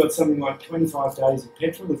 we've got something like 25 days of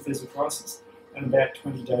petrol if there's a crisis, and about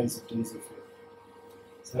 20 days of diesel fuel.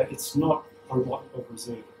 So it's not a lot of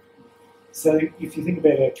reserve. So if you think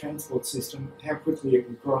about our transport system, how quickly it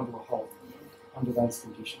would grind to a halt under those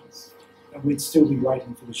conditions. And we'd still be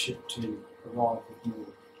waiting for the ship to arrive with more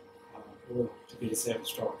oil to get us out of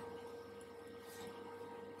Australia.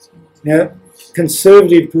 Now,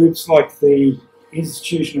 conservative groups like the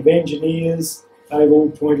Institution of Engineers, they've all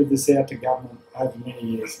pointed this out to government over many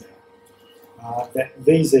years now, that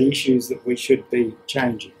these are issues that we should be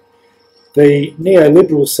changing. The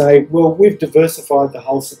neoliberals say, well, we've diversified the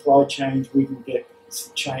whole supply chain, we can get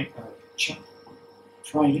train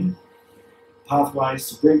pathways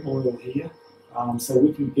to bring oil here, so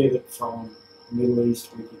we can get it from the Middle East,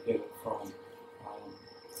 we can get it from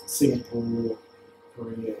Singapore,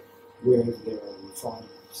 Korea, wherever there are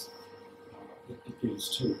refineries that it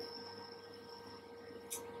goes to.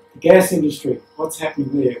 The gas industry, what's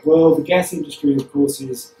happening there? Well, the gas industry, of course,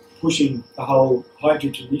 is pushing the whole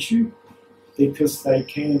hydrogen issue because they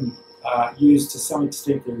can use to some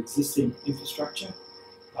extent their existing infrastructure,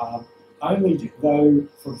 only though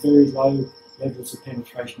for very low levels of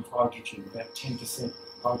penetration of hydrogen, about 10%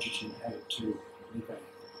 hydrogen added to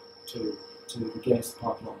the gas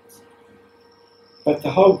pipelines. But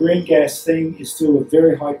the whole green gas thing is still a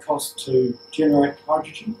very high cost to generate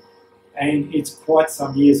hydrogen, and it's quite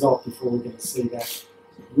some years off before we're going to see that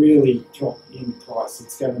really drop in price.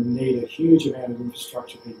 It's going to need a huge amount of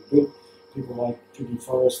infrastructure being built. People like Trinity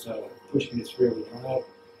Forest are pushing this really hard.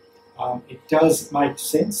 It does make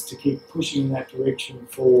sense to keep pushing in that direction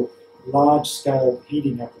for large-scale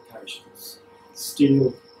heating applications,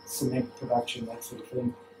 steel, cement production, that sort of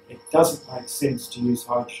thing. It doesn't make sense to use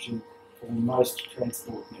hydrogen for most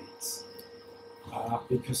transport needs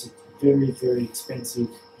because it's very, very expensive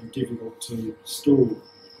and difficult to store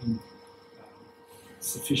in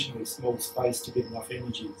sufficiently small space to get enough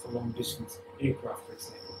energy for long-distance aircraft, for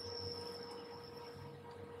example.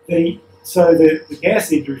 So the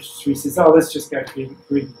gas industry says, oh, let's just go to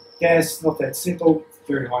green gas, not that simple,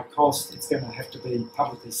 very high cost, it's going to have to be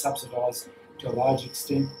publicly subsidised to a large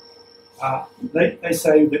extent. They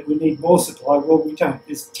say that we need more supply. Well, we don't.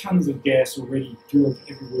 There's tons of gas already drilled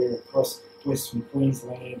everywhere across Western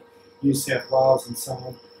Queensland, New South Wales and so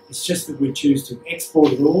on. It's just that we choose to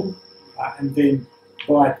export it all and then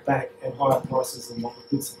buy it back at higher prices than what we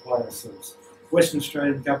could supply ourselves. Western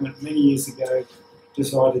Australian government many years ago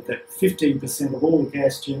decided that 15% of all the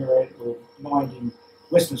gas generated or mined in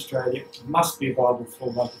Western Australia must be available for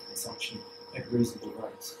local consumption at reasonable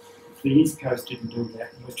rates. The East Coast didn't do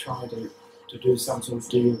that, and we're trying to do some sort of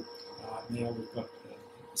deal now. We've got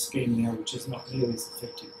a scheme now which is not nearly as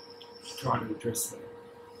effective, trying to address that.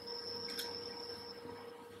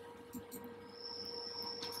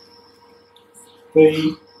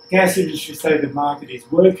 The gas industry say the market is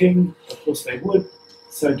working. Of course they would,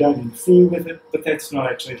 so don't interfere with it, but that's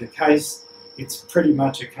not actually the case. It's pretty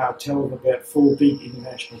much a cartel of about 4 big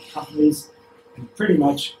international companies, and pretty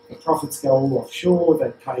much the profits go all offshore.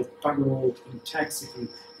 They pay bugger all in tax. If you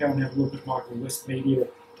go and have a look at Michael West Media,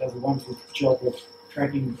 does a wonderful job of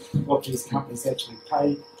tracking what these companies actually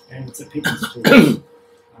pay, and it's a pittance to them.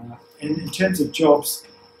 And in terms of jobs,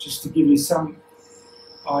 just to give you some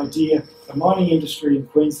idea, the mining industry in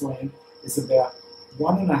Queensland is about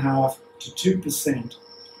 1.5% to 2%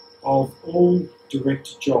 of all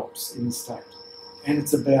direct jobs in the state, and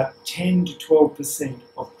it's about 10 to 12%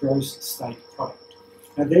 of gross state product.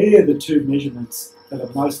 Now they're the two measurements that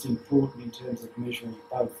are most important in terms of measuring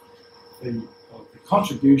both the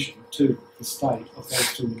contribution to the state of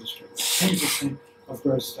those two industries. 10% of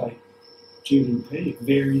gross state GDP, it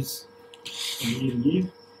varies from year to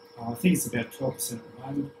year. I think it's about 12% at the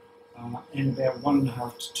moment, and about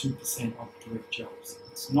 1.5% to 2% of direct jobs.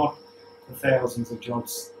 It's not the thousands of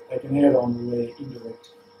jobs. They can add on all their indirect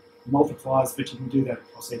multipliers, but you can do that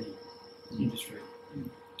across any industry in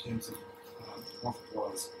terms of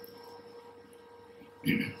multipliers.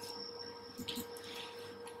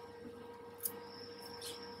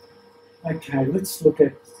 Okay, let's look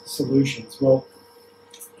at solutions. Well,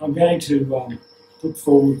 I'm going to put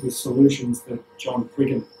forward with solutions that John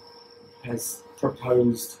Quiggin has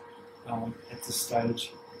proposed at this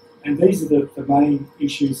stage. And these are the main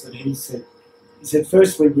issues that he said. He said,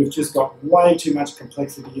 firstly, we've just got way too much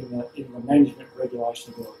complexity in the management and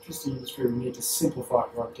regulation of the electricity industry. We need to simplify it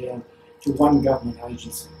right down to one government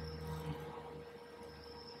agency.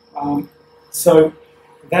 So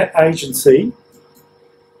that agency,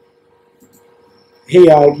 he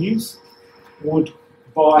argues, would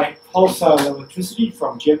buy wholesale electricity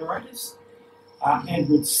from generators and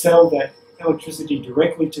would sell that electricity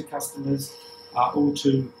directly to customers or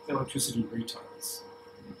to electricity retailers.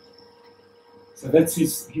 So that's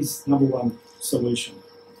his number one solution.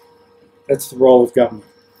 That's the role of government.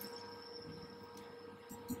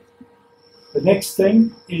 The next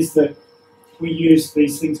thing is that we use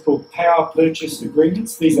these things called power purchase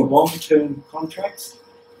agreements. These are long-term contracts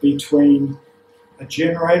between a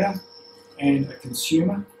generator and a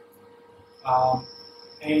consumer.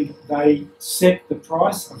 And they set the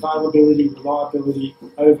price, availability, reliability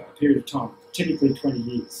over a period of time, typically 20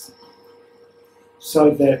 years.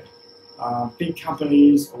 So that big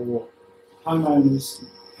companies or homeowners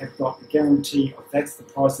have got a guarantee of that's the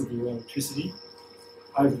price of your electricity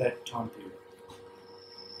over that time period.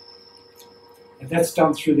 And that's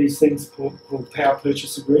done through these things called power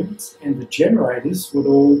purchase agreements, and the generators would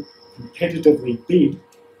all competitively bid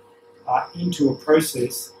into a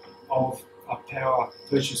process of a power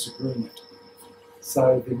purchase agreement.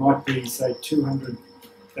 So there might be, say,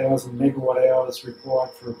 200,000 megawatt hours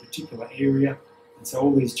required for a particular area, and so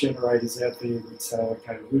all these generators out there would say,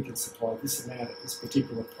 okay, we can supply this amount at this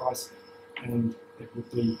particular price, and it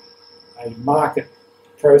would be a market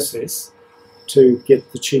process to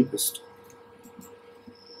get the cheapest.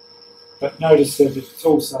 But notice that it's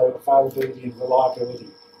also availability and reliability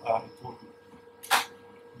are important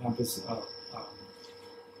numbers of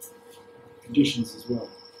conditions as well.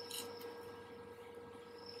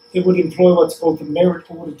 It would employ what's called the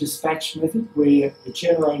merit order dispatch method, where the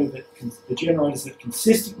generators that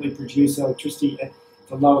consistently produce electricity at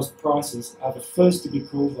the lowest prices are the first to be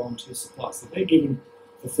called on to supply. So they're given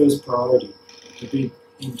the first priority to bid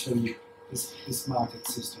into this market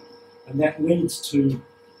system. And that leads to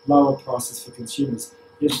lower prices for consumers.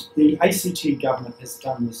 Yes, the ACT government has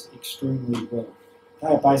done this extremely well. They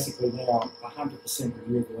are basically now 100%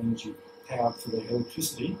 renewable energy powered for their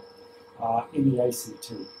electricity in the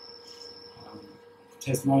ACT.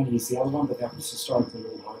 Tasmania is the other one, but that was historically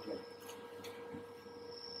all hydro.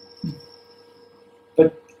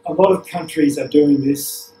 But a lot of countries are doing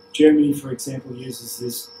this. Germany, for example, uses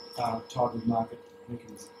this type of market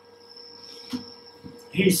mechanism.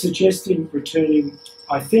 He's suggesting returning,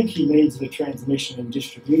 I think he means the transmission and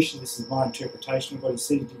distribution. This is my interpretation of what he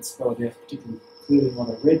said. He didn't spell it out particularly clearly in what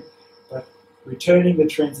I read, but returning the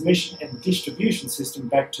transmission and distribution system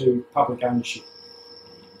back to public ownership.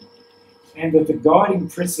 And that the guiding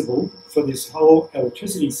principle for this whole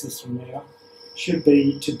electricity system now should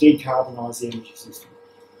be to decarbonise the energy system,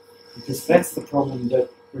 because that's the problem that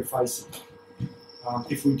we're facing.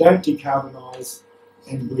 If we don't decarbonise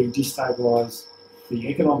and we destabilise the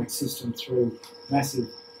economic system through massive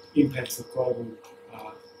impacts of global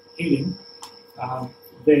heating,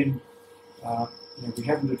 then we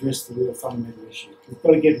haven't addressed the real fundamental issue. We've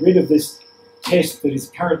got to get rid of this test that is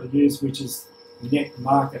currently used, which is the net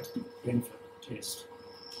market benefit test,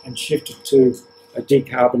 and shift it to a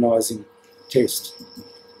decarbonising test.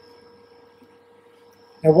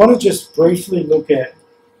 Now, I want to just briefly look at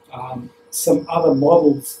some other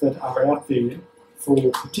models that are out there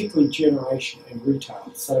for particularly generation and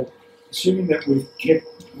retail. So, assuming that we've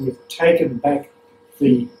taken back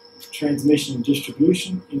the transmission and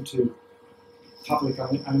distribution into public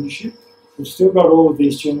ownership, we've still got all of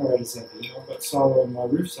these generators out there. I've got solar on my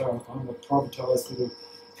roof, so I'm a privatised little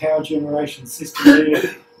power generation system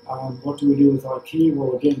there. What do we do with IKEA?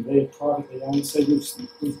 Well, again, they're privately owned. So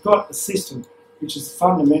we've got a system which is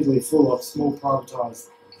fundamentally full of small privatised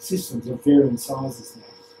systems of varying sizes now,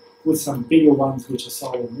 with some bigger ones which are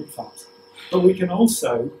solar and wind farms. But we can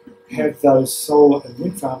also have those solar and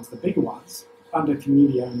wind farms, the bigger ones, under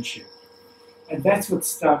community ownership. And that's what's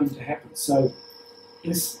starting to happen. So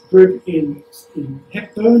this group in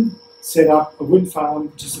Hepburn set up a wind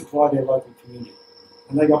farm to supply their local community.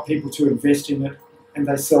 And they got people to invest in it, and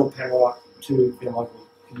they sell power to their local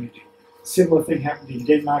community. Similar thing happened in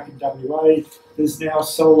Denmark and WA. There's now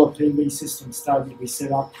solar PV systems starting to be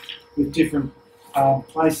set up with different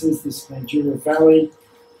places. This Mandurah Valley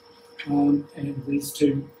and these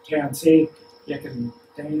two towns here,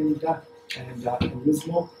 Yakandanda and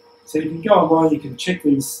Lismore. So you can go online, you can check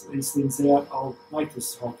these things out. I'll make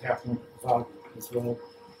this whole PowerPoint available as well.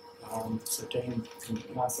 So Dan can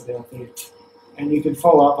pass it out there. And you can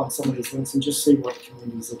follow up on some of these links and just see what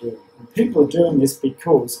communities are doing. And people are doing this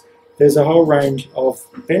because there's a whole range of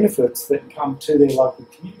benefits that come to their local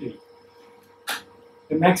community.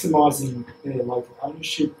 They're maximising their local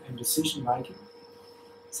ownership and decision making.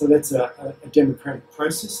 So that's a democratic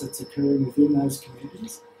process that's occurring within those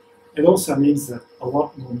communities. It also means that a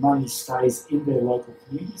lot more money stays in their local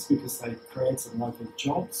communities because they create some local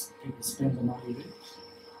jobs. People spend the money there.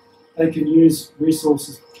 They can use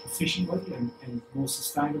resources efficiently and more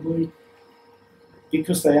sustainably.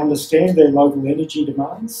 Because they understand their local energy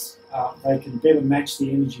demands, they can better match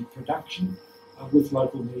the energy production with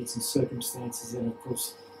local needs and circumstances. And of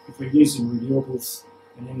course, if we're using renewables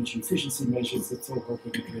and energy efficiency measures, it's all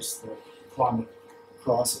helping address the climate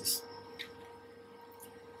crisis.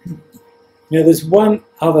 Now, there's one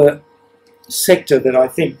other sector that I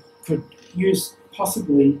think could use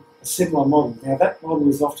possibly a similar model. Now, that model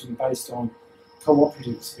is often based on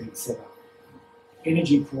cooperatives being set up,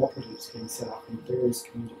 energy cooperatives being set up in various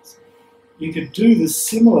communities. You could do the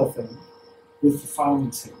similar thing with the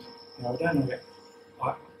farming sector. Now, I don't know,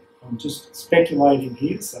 I'm just speculating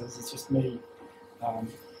here, so this is just me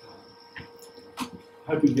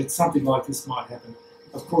hoping that something like this might happen.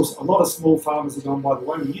 Of course, a lot of small farmers have gone by the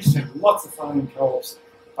way. We used to have lots of farming co-ops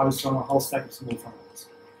based on a whole stack of small farmers.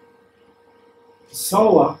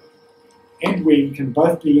 Solar and wind can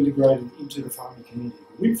both be integrated into the farming community.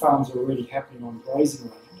 Wind farms are already happening on grazing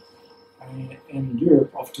land, and in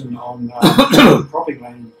Europe often on cropping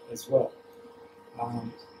land as well.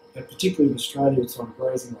 But particularly in Australia, it's on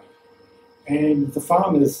grazing land. And the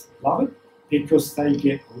farmers love it because they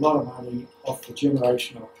get a lot of money off the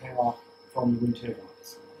generation of power from the wind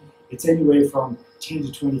turbines. It's anywhere from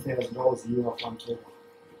 $10,000 to $20,000 a year off one turbine.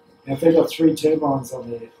 Now, if they've got 3 turbines on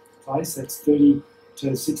their place, that's $30,000 to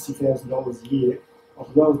 $60,000 a year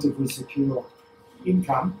of relatively secure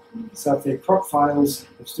income. So if their crop fails,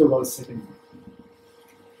 they've still got a second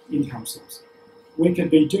income source. We could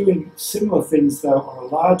be doing similar things, though, on a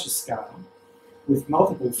larger scale with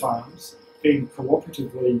multiple farms being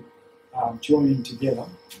cooperatively joining together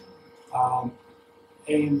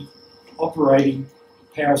and operating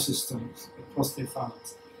power systems across their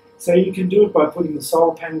farms. So you can do it by putting the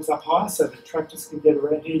solar panels up higher so that tractors can get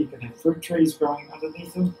around here. You can have fruit trees growing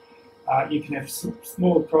underneath them. You can have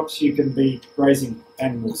smaller crops. You can be grazing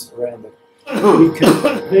animals around them.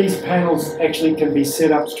 These panels actually can be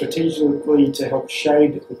set up strategically to help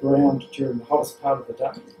shade the ground during the hottest part of the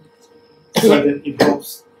day, so that it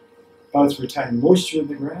helps both retain moisture in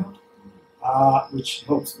the ground, which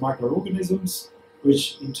helps microorganisms,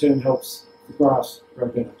 which in turn helps the grass grow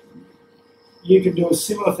better. You can do a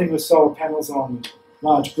similar thing with solar panels on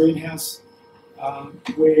large greenhouse,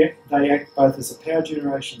 where they act both as a power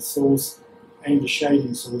generation source and a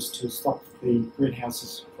shading source to stop the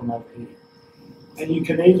greenhouses from overheating. And you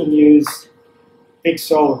can even use big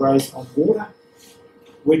solar arrays on water,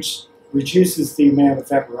 which reduces the amount of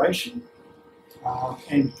evaporation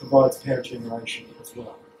and provides power generation as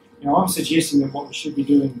well. Now, I'm suggesting that what we should be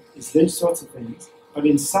doing is these sorts of things, but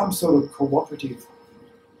in some sort of cooperative,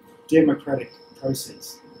 democratic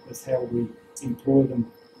process. That's how we employ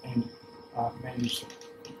them and manage them.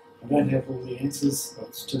 I don't have all the answers, but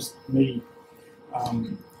it's just me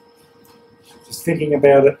just thinking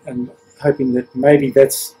about it and hoping that maybe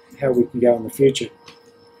that's how we can go in the future.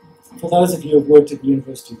 For those of you who have worked at the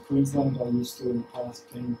University of Queensland, I used to in the past,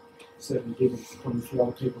 and certainly did, and probably a few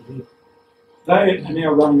other people did, they are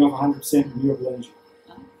now running off 100% renewable energy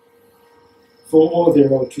for all of their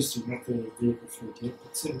electricity, not their vehicle fleet yet,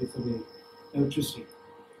 but certainly for their electricity.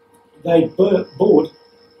 They bought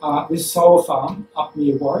this solar farm up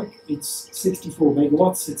near Warwick. It's 64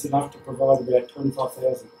 megawatts. It's enough to provide about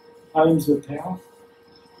 25,000 homes with power.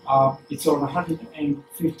 It's on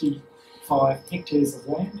 155 hectares of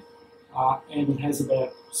land, and it has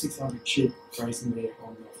about 600 sheep grazing there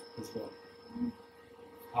on and off as well.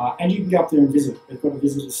 And you can go up there and visit. They've got a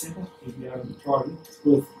visitor centre. You can go and try it. It's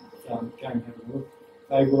worth going and having a look.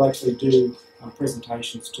 They will actually do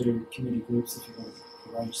presentations to community groups if you want to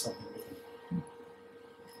arrange something with them.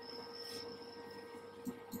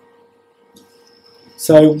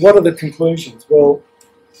 So what are the conclusions? Well,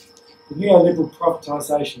 the neoliberal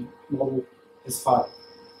privatisation model has failed.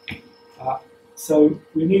 So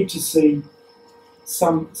we need to see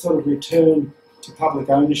some sort of return to public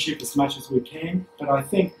ownership as much as we can, but I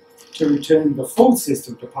think to return the full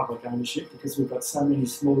system to public ownership, because we've got so many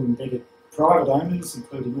small embedded private owners,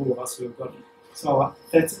 including all of us who have got solar,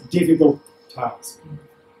 that's a difficult task.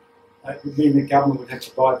 It would mean the government would have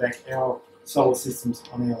to buy back our solar systems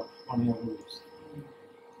on our rules.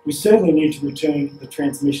 we certainly need to return the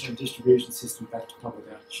transmission and distribution system back to public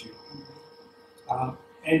ownership.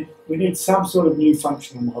 And we need some sort of new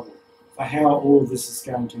functional model for how all of this is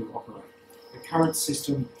going to operate. The current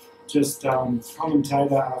system, just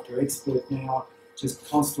commentator after expert now, just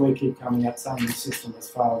constantly keep coming out saying the system has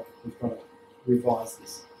failed, we've got to revise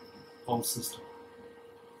this whole system.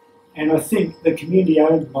 And I think the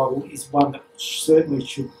community-owned model is one that certainly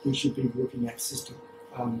we should be looking at system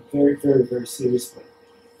very, very, very seriously,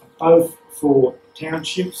 both for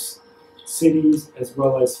townships, cities, as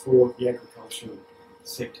well as for the agricultural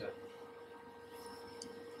sector.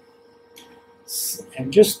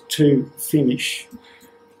 And just to finish,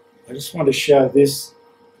 I just want to show this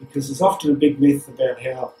because there's often a big myth about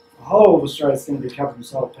how the whole of Australia is going to be covered in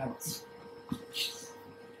solar panels.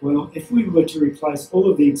 Well, if we were to replace all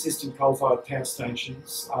of the existing coal-fired power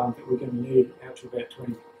stations that we're going to need out to about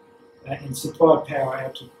 20, and supply power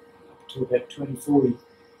out to about 2040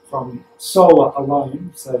 from solar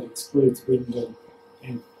alone, so it excludes wind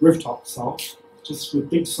and rooftop solar, just with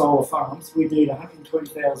big solar farms, we need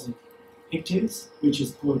 120,000 hectares, which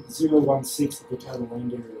is 0.016 of the total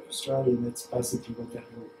land area of Australia, and that's basically what that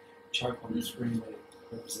little choke on the screen there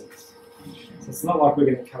represents. So it's not like we're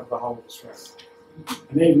going to cover the whole of Australia.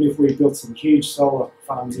 And even if we built some huge solar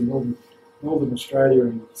farms in northern Australia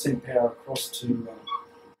and sent power across to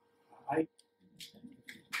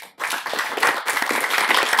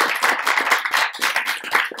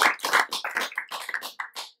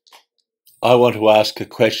I want to ask a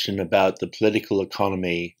question about the political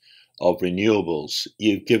economy of renewables.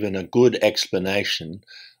 You've given a good explanation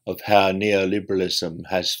of how neoliberalism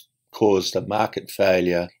has caused a market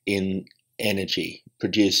failure in energy,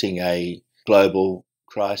 producing a global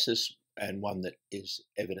crisis and one that is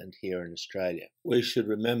evident here in Australia. We should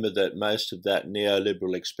remember that most of that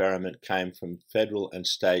neoliberal experiment came from federal and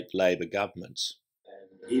state Labor governments.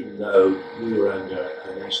 And even though we were under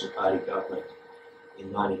a National Party government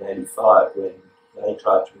in 1985, when they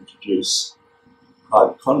tried to introduce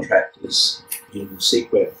private contractors in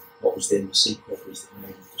CQEP, what was then the CQEP was the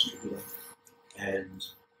main distributor, and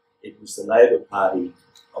it was the Labor Party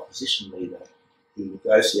opposition leader who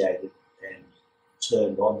negotiated and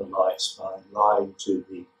turned on the lights by lying to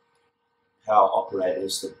the power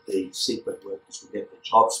operators that the CQEP workers would get their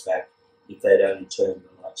jobs back if they'd only turned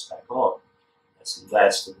the lights back on. That's in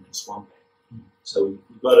Gladstone and Swanbank. So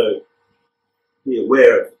we've got to be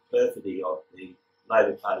aware of the perfidy of the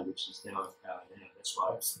Labor Party, which is now in power now. That's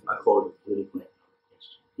why I call it a political economic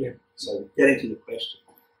question. Yeah. So getting to the question,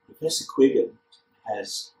 Professor Quiggin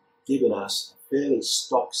has given us a fairly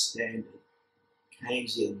stock standard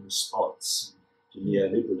Keynesian response to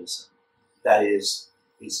neoliberalism. That is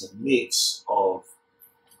a mix of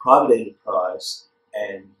private enterprise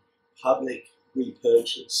and public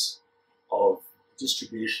repurchase of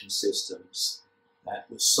distribution systems that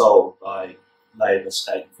were sold by Labor,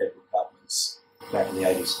 state and federal governments back in the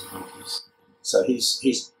 80s and 90s. So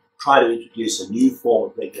he's trying to introduce a new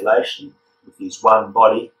form of regulation with his one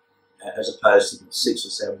body as opposed to the 6 or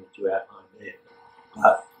 7 that you outlined there.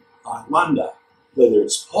 But I wonder whether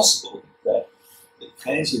it's possible that the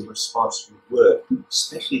Keynesian response would work,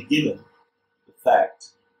 especially given the fact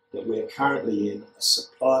that we're currently in a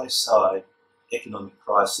supply-side economic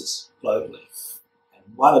crisis globally.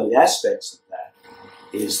 And one of the aspects of that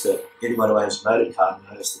is that anyone who owns a motor car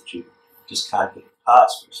knows that you just can't get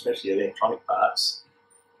parts, especially electronic parts,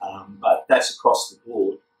 but that's across the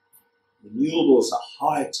board. Renewables are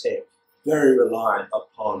high-tech, very reliant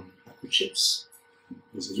upon microchips.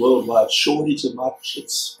 There's a worldwide shortage of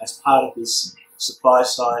microchips as part of this supply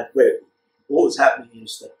side, where all that's happening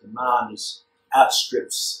is that demand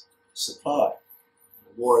outstrips supply.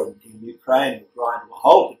 The war in Ukraine will grind to a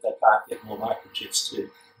halt if they can't get more microchips to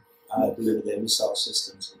deliver their missile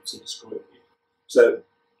systems and to destroy it. So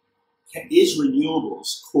is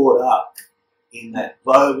renewables caught up in that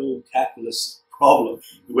global capitalist problem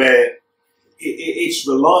where it's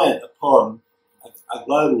reliant upon a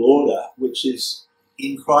global order which is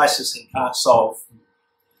in crisis and can't solve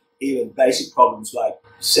even basic problems like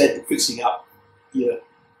fixing up your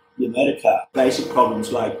motor car. Basic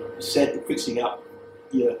problems like fixing up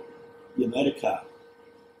your motor car.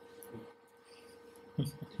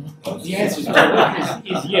 The answer is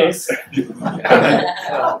yes.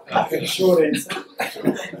 The short answer.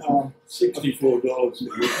 $64 a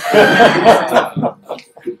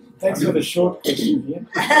year. Thanks for the short question here.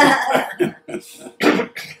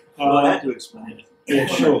 I had to explain it. Yeah,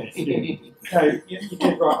 sure. Yeah. No, you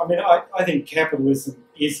did right. I mean, I think capitalism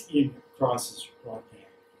is in crisis right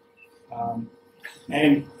now.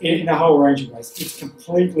 And in a whole range of ways. It's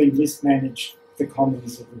completely mismanaged the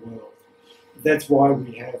economies of the world. that's why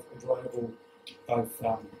we have a global both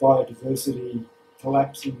biodiversity,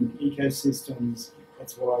 collapsing ecosystems.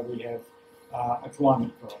 That's why we have a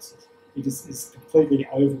climate crisis. It is completely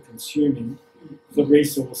over-consuming the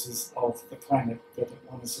resources of the planet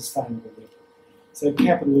on a sustainable level. So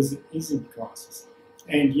capitalism is in crisis.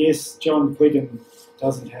 And yes, John Quiggin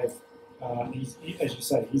doesn't have, as you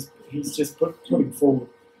say, he's just putting forward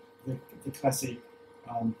the classic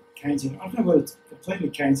Keynesian. I don't know whether it's completely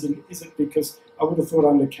Keynesian, is it? Because I would have thought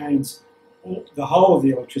under Keynes, the whole of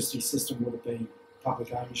the electricity system would have been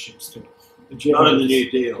public ownership still. Not in the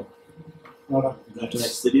New Deal. Not under the New Deal.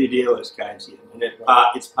 That's the New Deal is Keynesian, and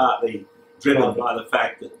it's partly driven by the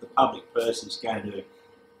fact that the public purse is going to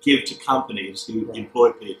give to companies who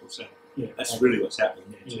employ people. So that's really what's happening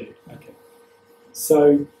there too. Okay.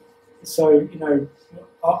 So you know,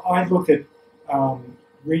 I look at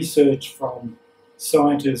research from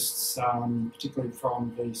scientists, particularly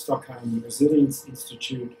from the Stockholm Resilience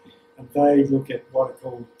Institute, and they look at what are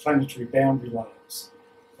called planetary boundary layers,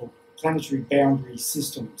 or planetary boundary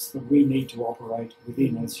systems that we need to operate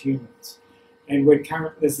within as humans. And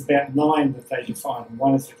there's about 9 that they define.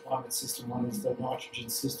 One is the climate system, one is the nitrogen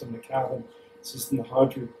system, the carbon system, the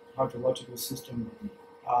hydrological system,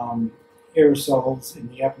 aerosols in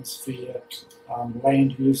the atmosphere,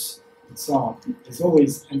 land use, and so on. There's all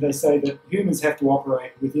these, and they say that humans have to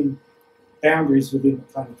operate within boundaries within the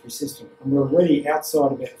planetary system. And we're already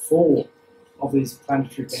outside about 4 of these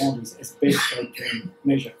planetary boundaries as best they can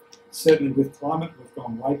measure. Certainly with climate, we've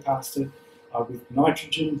gone way past it. With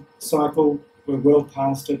nitrogen cycle, we're well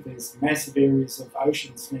past it. There's massive areas of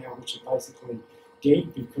oceans now which are basically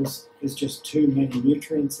dead because there's just too many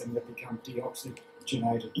nutrients and they become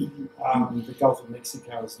deoxygenated. The Gulf of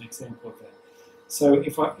Mexico is an example of that. So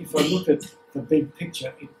if I look at the big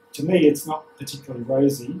picture, to me it's not particularly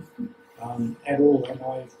rosy at all. And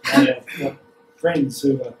I've got friends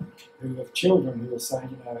who have children who are saying,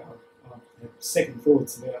 you know, I have second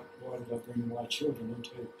thoughts about why did I bring my children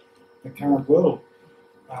into the current world.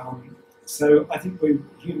 So I think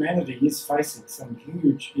humanity is facing some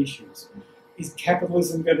huge issues. Is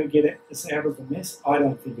capitalism going to get us out of the mess? I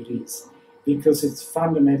don't think it is, because it's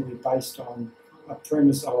fundamentally based on a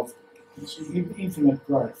premise of infinite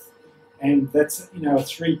growth. And that's, you know, a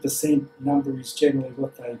 3% number is generally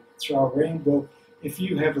what they throw around. Well, if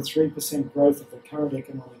you have a 3% growth of the current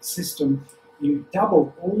economic system, you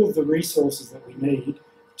double all of the resources that we need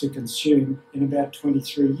to consume in about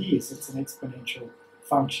 23 years. It's an exponential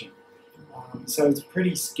function. So it's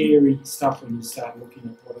pretty scary stuff when you start looking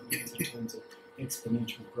at what it means in terms of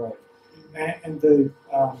exponential growth. And the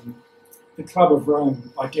Club of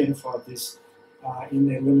Rome identified this in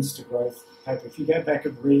their Limits to Growth paper. If you go back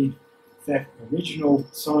and read that original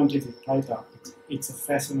scientific paper, it's a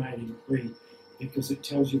fascinating read because it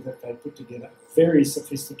tells you that they put together a very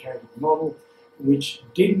sophisticated model which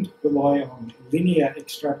didn't rely on linear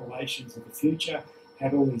extrapolations of the future,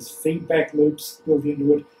 had all these feedback loops built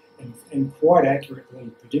into it, and quite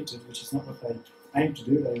accurately predicted, which is not what they aimed to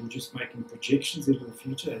do. They were just making projections into the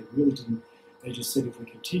future. They really didn't. They just said, if we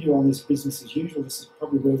continue on this business as usual, this is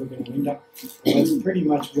probably where we're going to end up. And that's pretty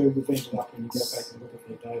much where we've ended up when you go back and look at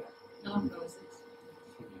their data.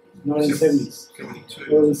 1970s,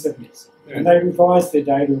 early 70s. Yeah. And they revised their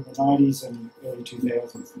data in the 90s and early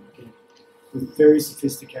 2000s again, with very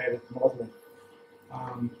sophisticated modelling.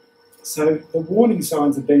 So the warning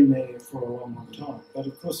signs have been there for a long, long time. But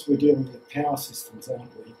of course we're dealing with power systems,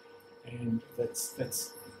 aren't we? And that's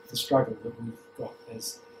the struggle that we've got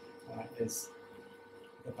as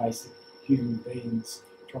the basic human beings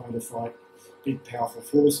trying to fight big, powerful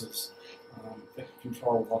forces that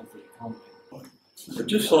control a lot of the economy. I'd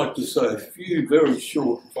just like to say a few very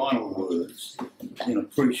short final words in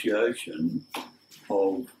appreciation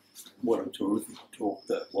of what a terrific talk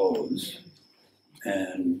that was,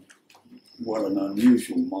 and what an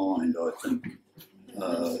unusual mind I think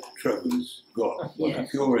Trevor's got. Like,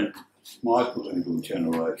 if you're in my political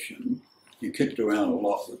generation, you kicked around a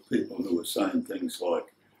lot with people who were saying things like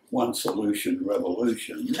one solution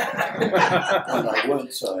revolution, and they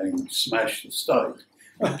weren't saying smash the state.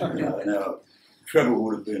 You know, now, Trevor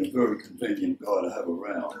would have been a very convenient guy to have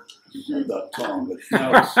around at that time, but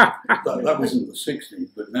now it's, that was in the 60s,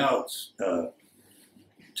 but now it's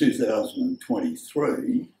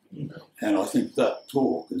 2023, and I think that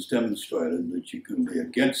talk has demonstrated that you can be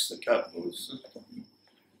against the capitalist system,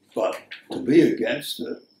 but to be against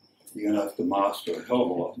it, you're going to have to master a hell of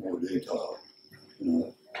a lot more detail. You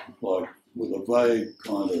know, like with a vague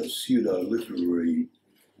kind of pseudo-literary,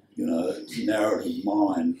 you know, narrative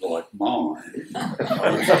mind like mine,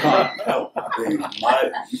 I just can't help being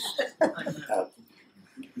amazed at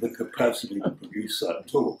the capacity to produce that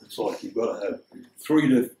talk. It's like you've got to have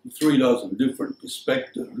three dozen different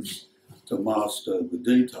perspectives to master the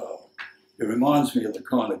detail. It reminds me of the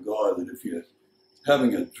kind of guy that if you're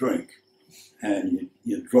having a drink and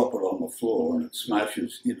you drop it on the floor and it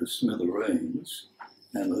smashes into smithereens,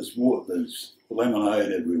 and there's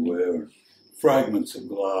lemonade everywhere and fragments of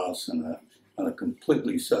glass and a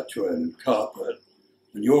completely saturated carpet,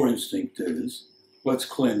 and your instinct is, let's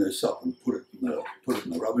clean this up and put it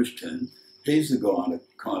in the rubbish tin. He's the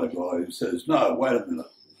kind of guy who says, no, wait a minute,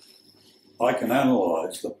 I can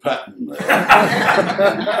analyse the pattern there.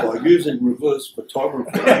 By using reverse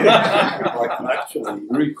photography, I can actually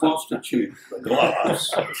reconstitute the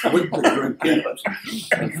glass with the drink in it.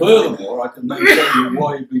 And furthermore, I can then tell you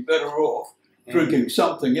why you'd be better off drinking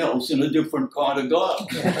something else in a different kind of glass.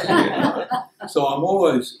 So I'm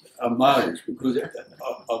always amazed, because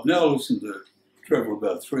I've now listened to Trevor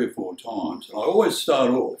about 3 or 4 times, and I always start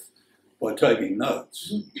off by taking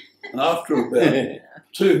notes. And after about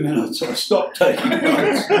 2 minutes, I stop taking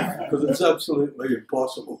notes because it's absolutely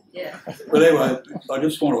impossible. Yeah. But anyway, I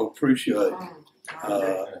just want to appreciate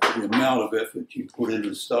the amount of effort you put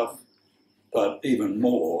into stuff, but even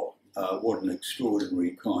more, what an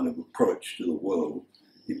extraordinary kind of approach to the world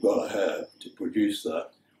you've got to have to produce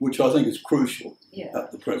that, which I think is crucial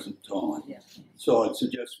at the present time. Yeah. So I'd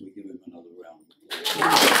suggest we give him another round.